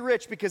 Let's be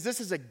rich because this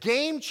is a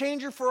game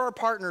changer for our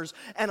partners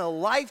and a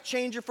life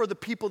changer for the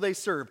people they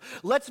serve.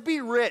 Let's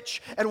be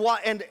rich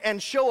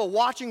and show a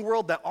watching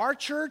world that our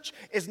church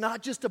is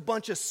not just a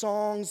bunch of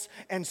songs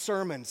and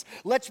sermons.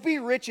 Let's be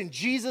rich in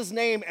Jesus'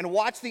 name and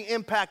watch the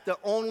impact that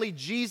only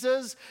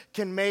Jesus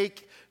can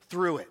make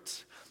through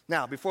it.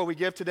 Now, before we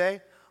give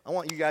today, I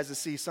want you guys to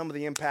see some of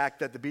the impact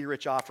that the Be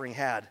Rich offering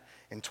had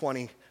in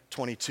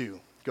 2022.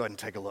 Go ahead and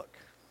take a look.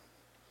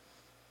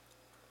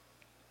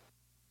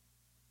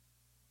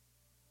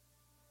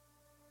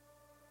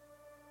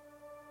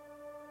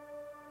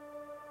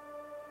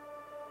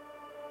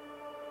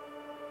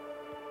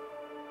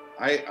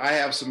 I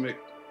have some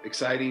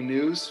exciting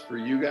news for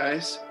you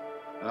guys.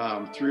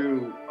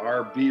 Through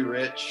our Be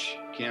Rich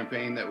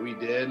campaign that we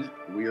did,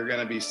 we are going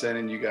to be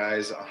sending you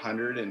guys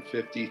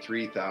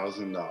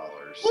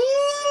 $153,000.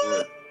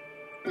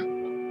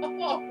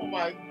 Oh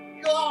my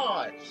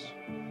gosh,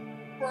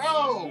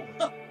 bro.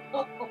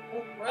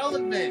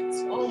 Relevant.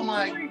 Oh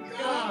my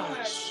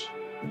gosh.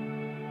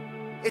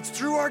 It's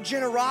through our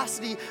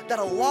generosity that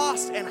a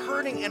lost and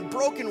hurting and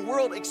broken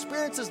world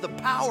experiences the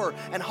power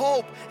and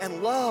hope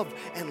and love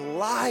and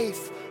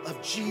life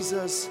of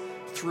Jesus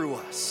through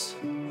us.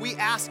 We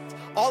asked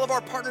all of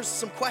our partners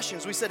some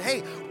questions. We said,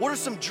 hey, what are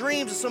some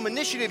dreams and some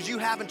initiatives you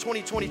have in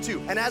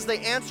 2022? And as they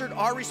answered,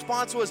 our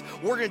response was,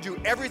 we're going to do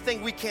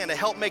everything we can to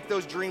help make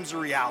those dreams a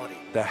reality.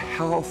 The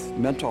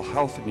mental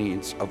health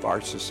needs of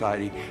our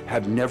society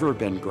have never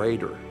been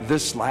greater.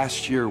 This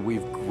last year,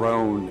 we've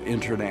grown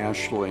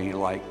internationally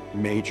like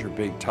major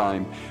big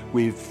time.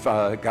 We've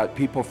got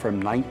people from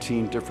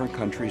 19 different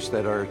countries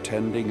that are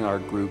attending our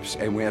groups,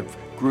 and we have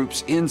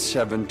groups in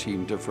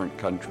 17 different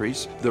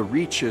countries. The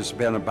reach has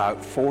been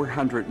about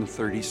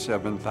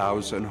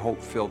 437,000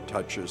 hope-filled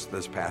touches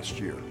this past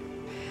year.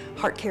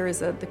 Heart Care is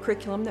the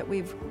curriculum that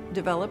we've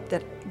developed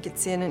that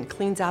gets in and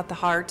cleans out the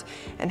heart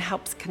and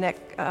helps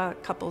connect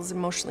couples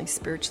emotionally,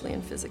 spiritually,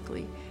 and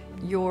physically.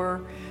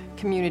 Your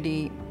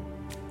community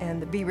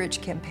and the Be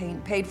Rich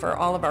campaign paid for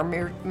all of our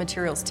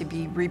materials to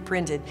be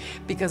reprinted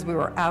because we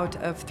were out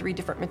of 3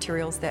 different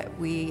materials that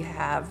we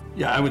have.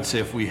 Yeah, I would say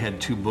if we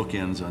had 2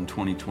 bookends on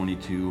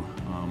 2022,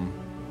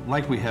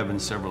 like we have in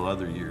several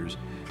other years,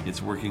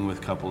 it's working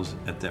with couples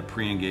at that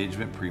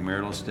pre-engagement,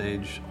 premarital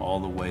stage, all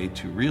the way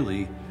to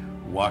really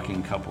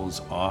walking couples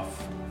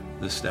off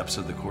the steps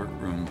of the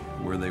courtroom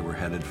where they were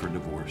headed for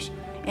divorce.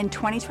 In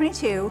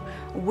 2022,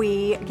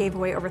 we gave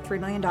away over $3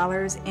 million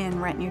in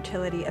rent and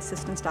utility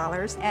assistance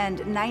dollars, and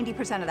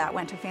 90% of that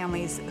went to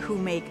families who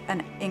make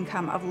an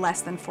income of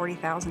less than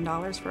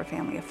 $40,000 for a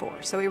family of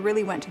 4. So it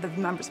really went to the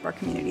members of our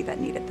community that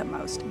need it the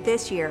most.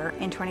 This year,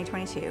 in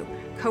 2022,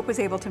 COPE was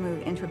able to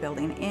move into a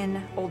building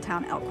in Old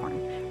Town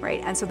Elkhorn,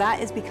 right? And so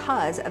that is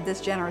because of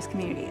this generous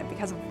community and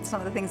because of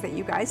some of the things that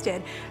you guys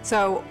did.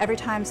 So every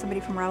time somebody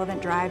from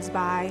Relevant drives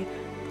by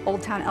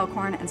Old Town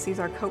Elkhorn and sees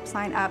our COPE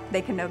sign up,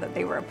 they can know that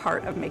they were a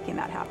part of making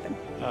that happen.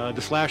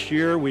 This last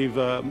year, we've,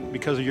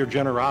 because of your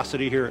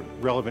generosity here at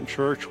Relevant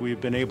Church,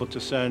 we've been able to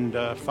send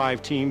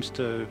 5 teams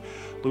to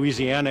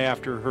Louisiana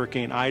after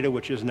Hurricane Ida,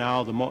 which is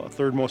now the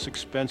 3rd most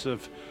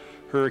expensive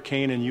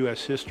hurricane in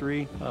U.S.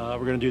 history. We're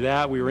going to do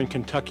that. We were in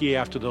Kentucky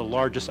after the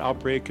largest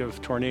outbreak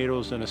of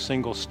tornadoes in a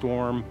single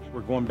storm.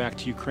 We're going back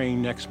to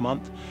Ukraine next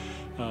month.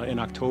 In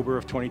October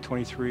of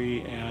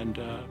 2023, and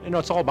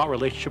it's all about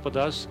relationship with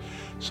us.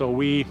 So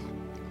we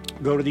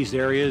go to these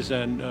areas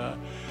and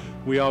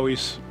We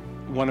always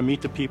want to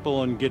meet the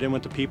people and get in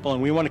with the people,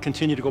 and we want to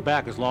continue to go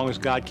back. As long as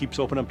God keeps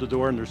opening up the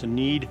door and there's a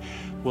need,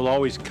 we'll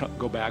always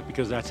go back,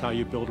 because that's how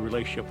you build a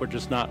relationship. We're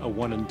just not a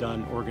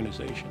one-and-done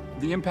organization.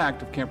 The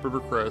impact of Camp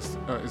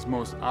Rivercrest is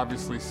most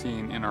obviously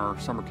seen in our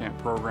summer camp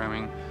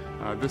programming.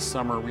 This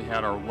summer we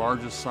had our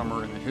largest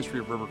summer in the history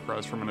of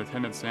Rivercrest from an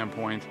attendance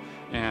standpoint,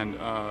 and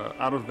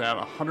out of that,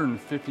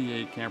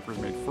 158 campers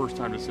made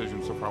first-time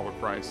decisions to follow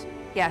Christ.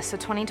 Yeah, so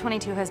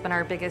 2022 has been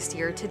our biggest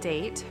year to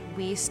date.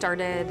 We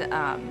started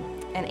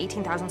an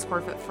 18,000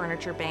 square foot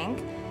furniture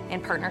bank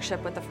in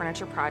partnership with the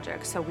Furniture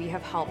Project. So we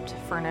have helped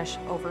furnish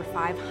over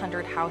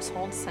 500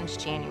 households since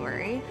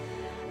January.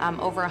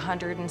 Over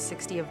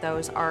 160 of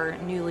those are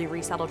newly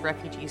resettled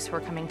refugees who are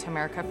coming to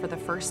America for the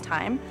first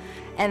time.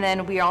 And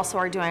then we also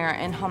are doing our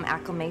in-home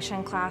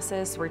acclimation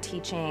classes. We're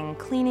teaching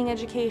cleaning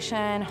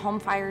education, home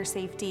fire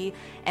safety,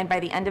 and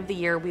by the end of the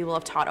year, we will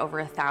have taught over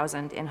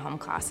 1,000 in-home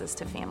classes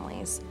to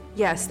families.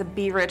 Yes, the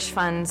Be Rich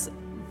funds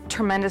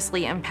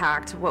tremendously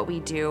impact what we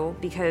do,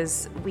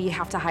 because we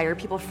have to hire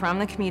people from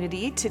the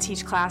community to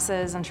teach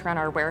classes and to run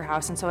our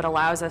warehouse, and so it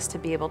allows us to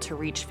be able to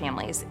reach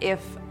families.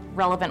 If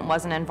Relevant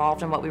wasn't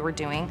involved in what we were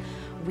doing,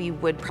 we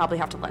would probably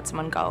have to let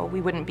someone go. We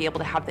wouldn't be able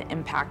to have the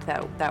impact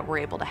that we're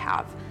able to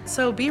have.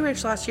 So Be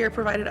Rich last year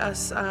provided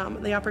us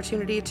the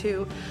opportunity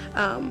to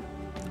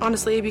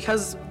honestly,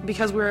 because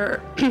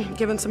we're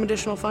given some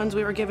additional funds,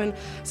 we were given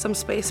some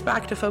space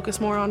back to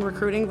focus more on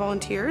recruiting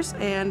volunteers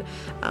and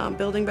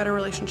building better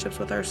relationships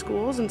with our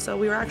schools. And so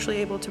we were actually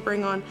able to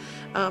bring on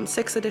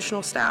 6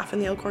 additional staff in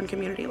the Elkhorn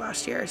community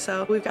last year.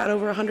 So we've got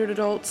over 100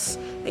 adults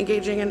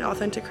engaging in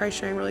authentic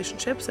Christ-sharing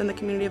relationships in the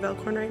community of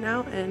Elkhorn right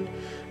now. And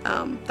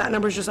that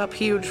number's just up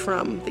huge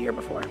from the year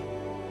before.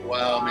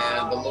 Wow,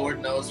 man, the Lord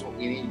knows what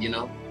we need, you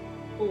know?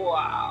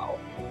 Wow.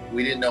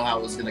 We didn't know how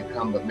it was going to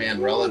come, but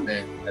man,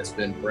 Relevant has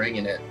been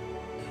bringing it.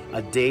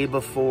 A day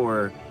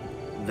before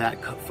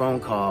that phone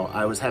call,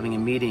 I was having a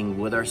meeting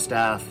with our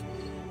staff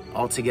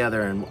all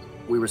together, and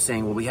we were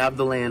saying, well, we have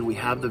the land, we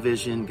have the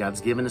vision,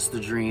 God's given us the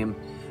dream,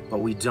 but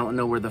we don't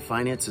know where the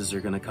finances are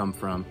going to come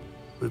from.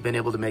 We've been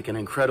able to make an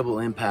incredible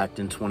impact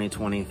in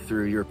 2020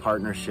 through your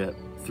partnership,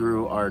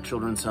 through our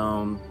children's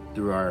home,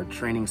 through our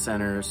training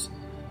centers,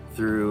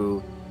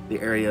 through the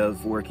area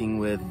of working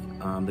with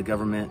the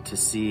government to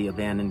see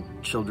abandoned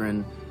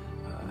children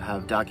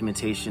have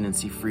documentation and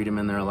see freedom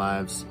in their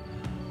lives,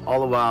 all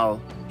the while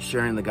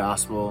sharing the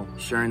gospel,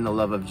 sharing the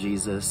love of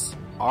Jesus.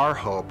 Our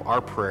hope,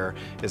 our prayer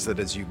is that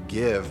as you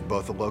give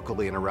both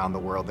locally and around the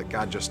world, that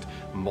God just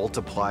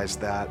multiplies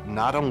that,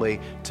 not only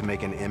to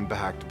make an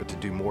impact, but to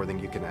do more than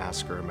you can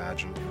ask or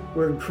imagine.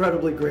 We're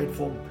incredibly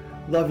grateful.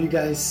 Love you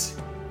guys.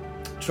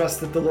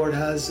 Trust that the Lord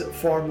has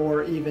far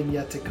more even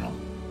yet to come.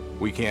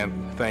 We can't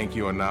thank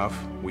you enough.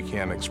 We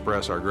can't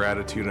express our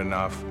gratitude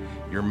enough.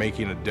 You're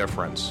making a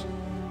difference.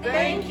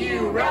 Thank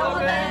you,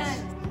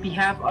 Relevant. On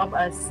behalf of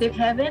Safe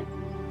Haven,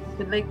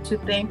 we'd like to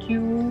thank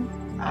you,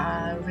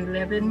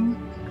 Relevant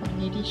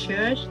Community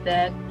Church,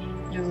 that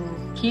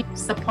you keep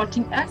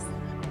supporting us.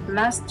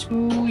 Last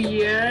 2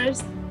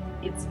 years,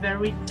 it's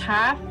very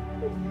tough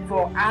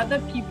for other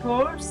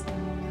peoples.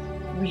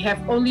 We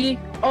have only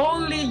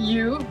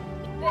you.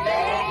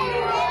 Thank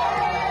you.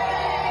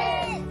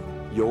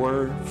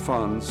 Your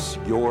funds,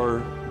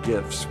 your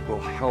gifts will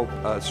help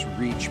us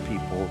reach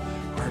people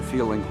who are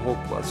feeling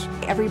hopeless.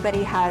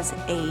 Everybody has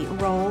a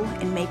role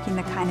in making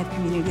the kind of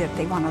community that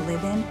they want to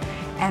live in.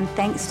 And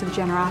thanks to the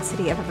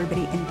generosity of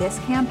everybody in this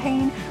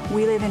campaign,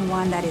 we live in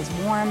one that is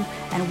warm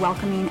and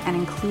welcoming and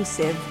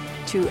inclusive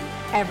to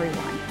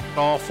everyone. It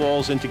all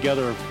falls in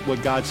together of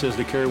what God says,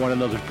 to carry one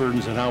another's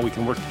burdens and how we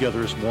can work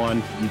together as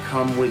one. You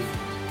come with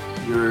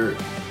your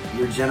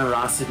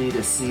generosity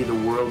to see the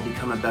world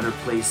become a better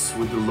place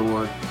with the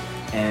Lord.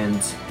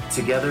 And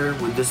together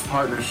with this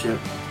partnership,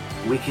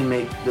 we can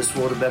make this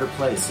world a better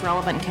place.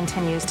 Relevant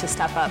continues to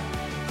step up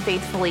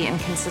faithfully and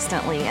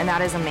consistently, and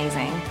that is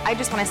amazing. I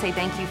just want to say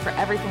thank you for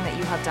everything that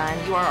you have done.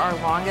 You are our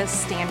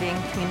longest standing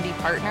community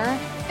partner.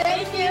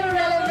 Thank you,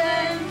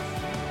 Relevant.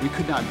 We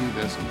could not do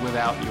this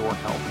without your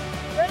help.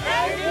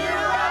 Thank you,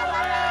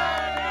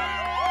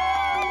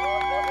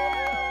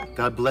 Relevant.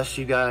 God bless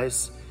you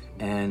guys,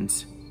 and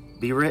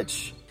be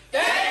rich.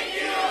 Thank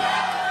you.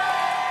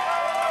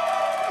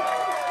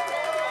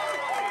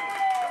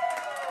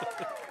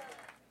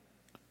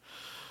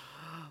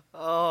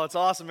 Oh, it's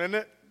awesome, isn't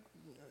it?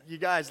 You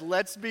guys,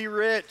 let's be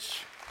rich.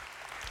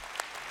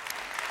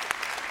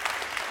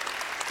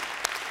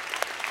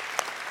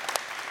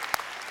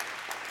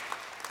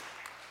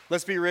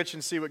 Let's be rich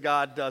and see what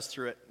God does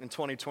through it in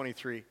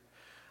 2023.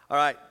 All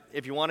right,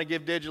 if you want to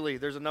give digitally,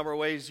 there's a number of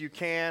ways you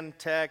can: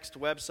 text,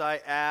 website,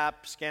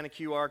 app, scan a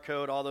QR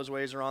code. All those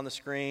ways are on the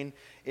screen.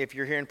 If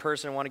you're here in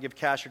person and want to give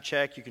cash or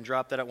check, you can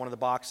drop that at one of the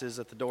boxes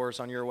at the doors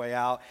on your way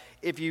out.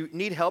 If you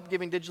need help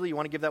giving digitally, you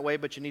want to give that way,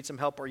 but you need some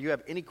help, or you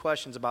have any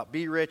questions about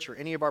Be Rich or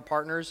any of our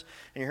partners,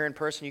 and you're here in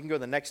person, you can go to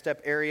the Next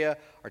Step area.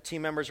 Our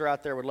team members are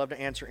out there. Would love to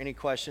answer any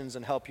questions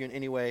and help you in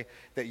any way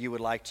that you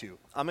would like to.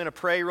 I'm going to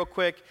pray real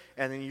quick,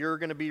 and then you're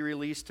going to be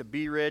released to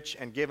Be Rich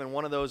and give in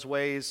one of those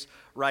ways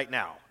right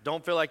now.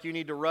 Don't feel like like you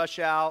need to rush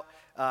out,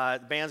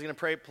 the band's going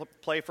to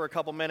play for a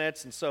couple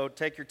minutes, and so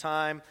take your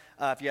time.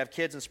 If you have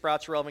kids and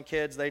Sprouts Relevant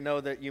Kids, they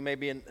know that you may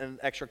be in an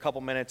extra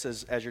couple minutes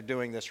as you're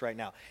doing this right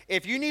now.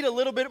 If you need a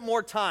little bit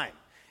more time,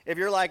 if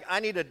you're like, I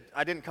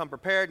didn't come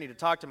prepared, need to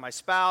talk to my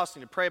spouse,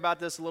 need to pray about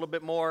this a little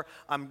bit more,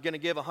 I'm going to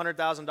give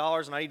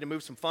 $100,000 and I need to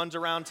move some funds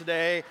around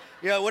today,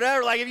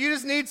 whatever. Like, if you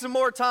just need some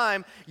more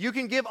time, you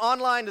can give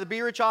online to the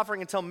Be Rich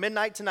offering until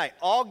midnight tonight.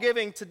 All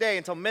giving today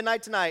until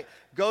midnight tonight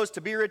goes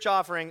to Be Rich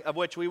offering, of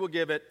which we will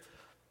give it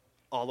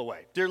all the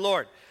way. Dear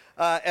Lord,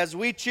 as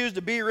we choose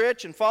to be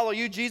rich and follow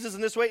you, Jesus,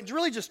 in this way, and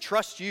really just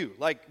trust you.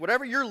 Like,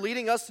 whatever you're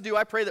leading us to do,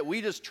 I pray that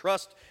we just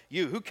trust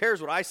you. Who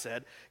cares what I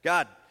said?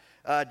 God,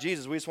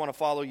 Jesus, we just want to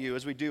follow you.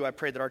 As we do, I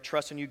pray that our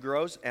trust in you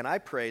grows, and I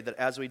pray that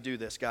as we do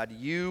this, God,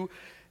 you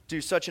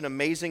do such an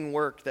amazing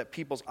work that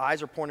people's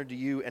eyes are pointed to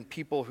you, and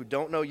people who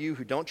don't know you,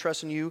 who don't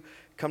trust in you,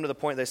 come to the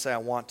point they say, I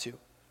want to.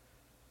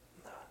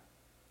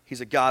 He's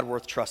a God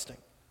worth trusting.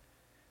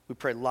 We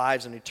pray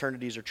lives and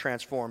eternities are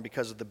transformed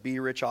because of the Be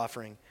Rich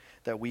offering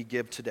that we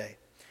give today.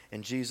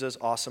 In Jesus'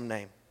 awesome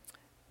name,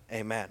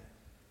 amen.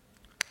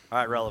 All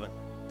right, Relevant.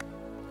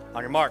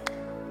 On your mark.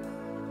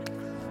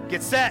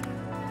 Get set.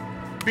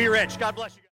 Be rich. God bless you.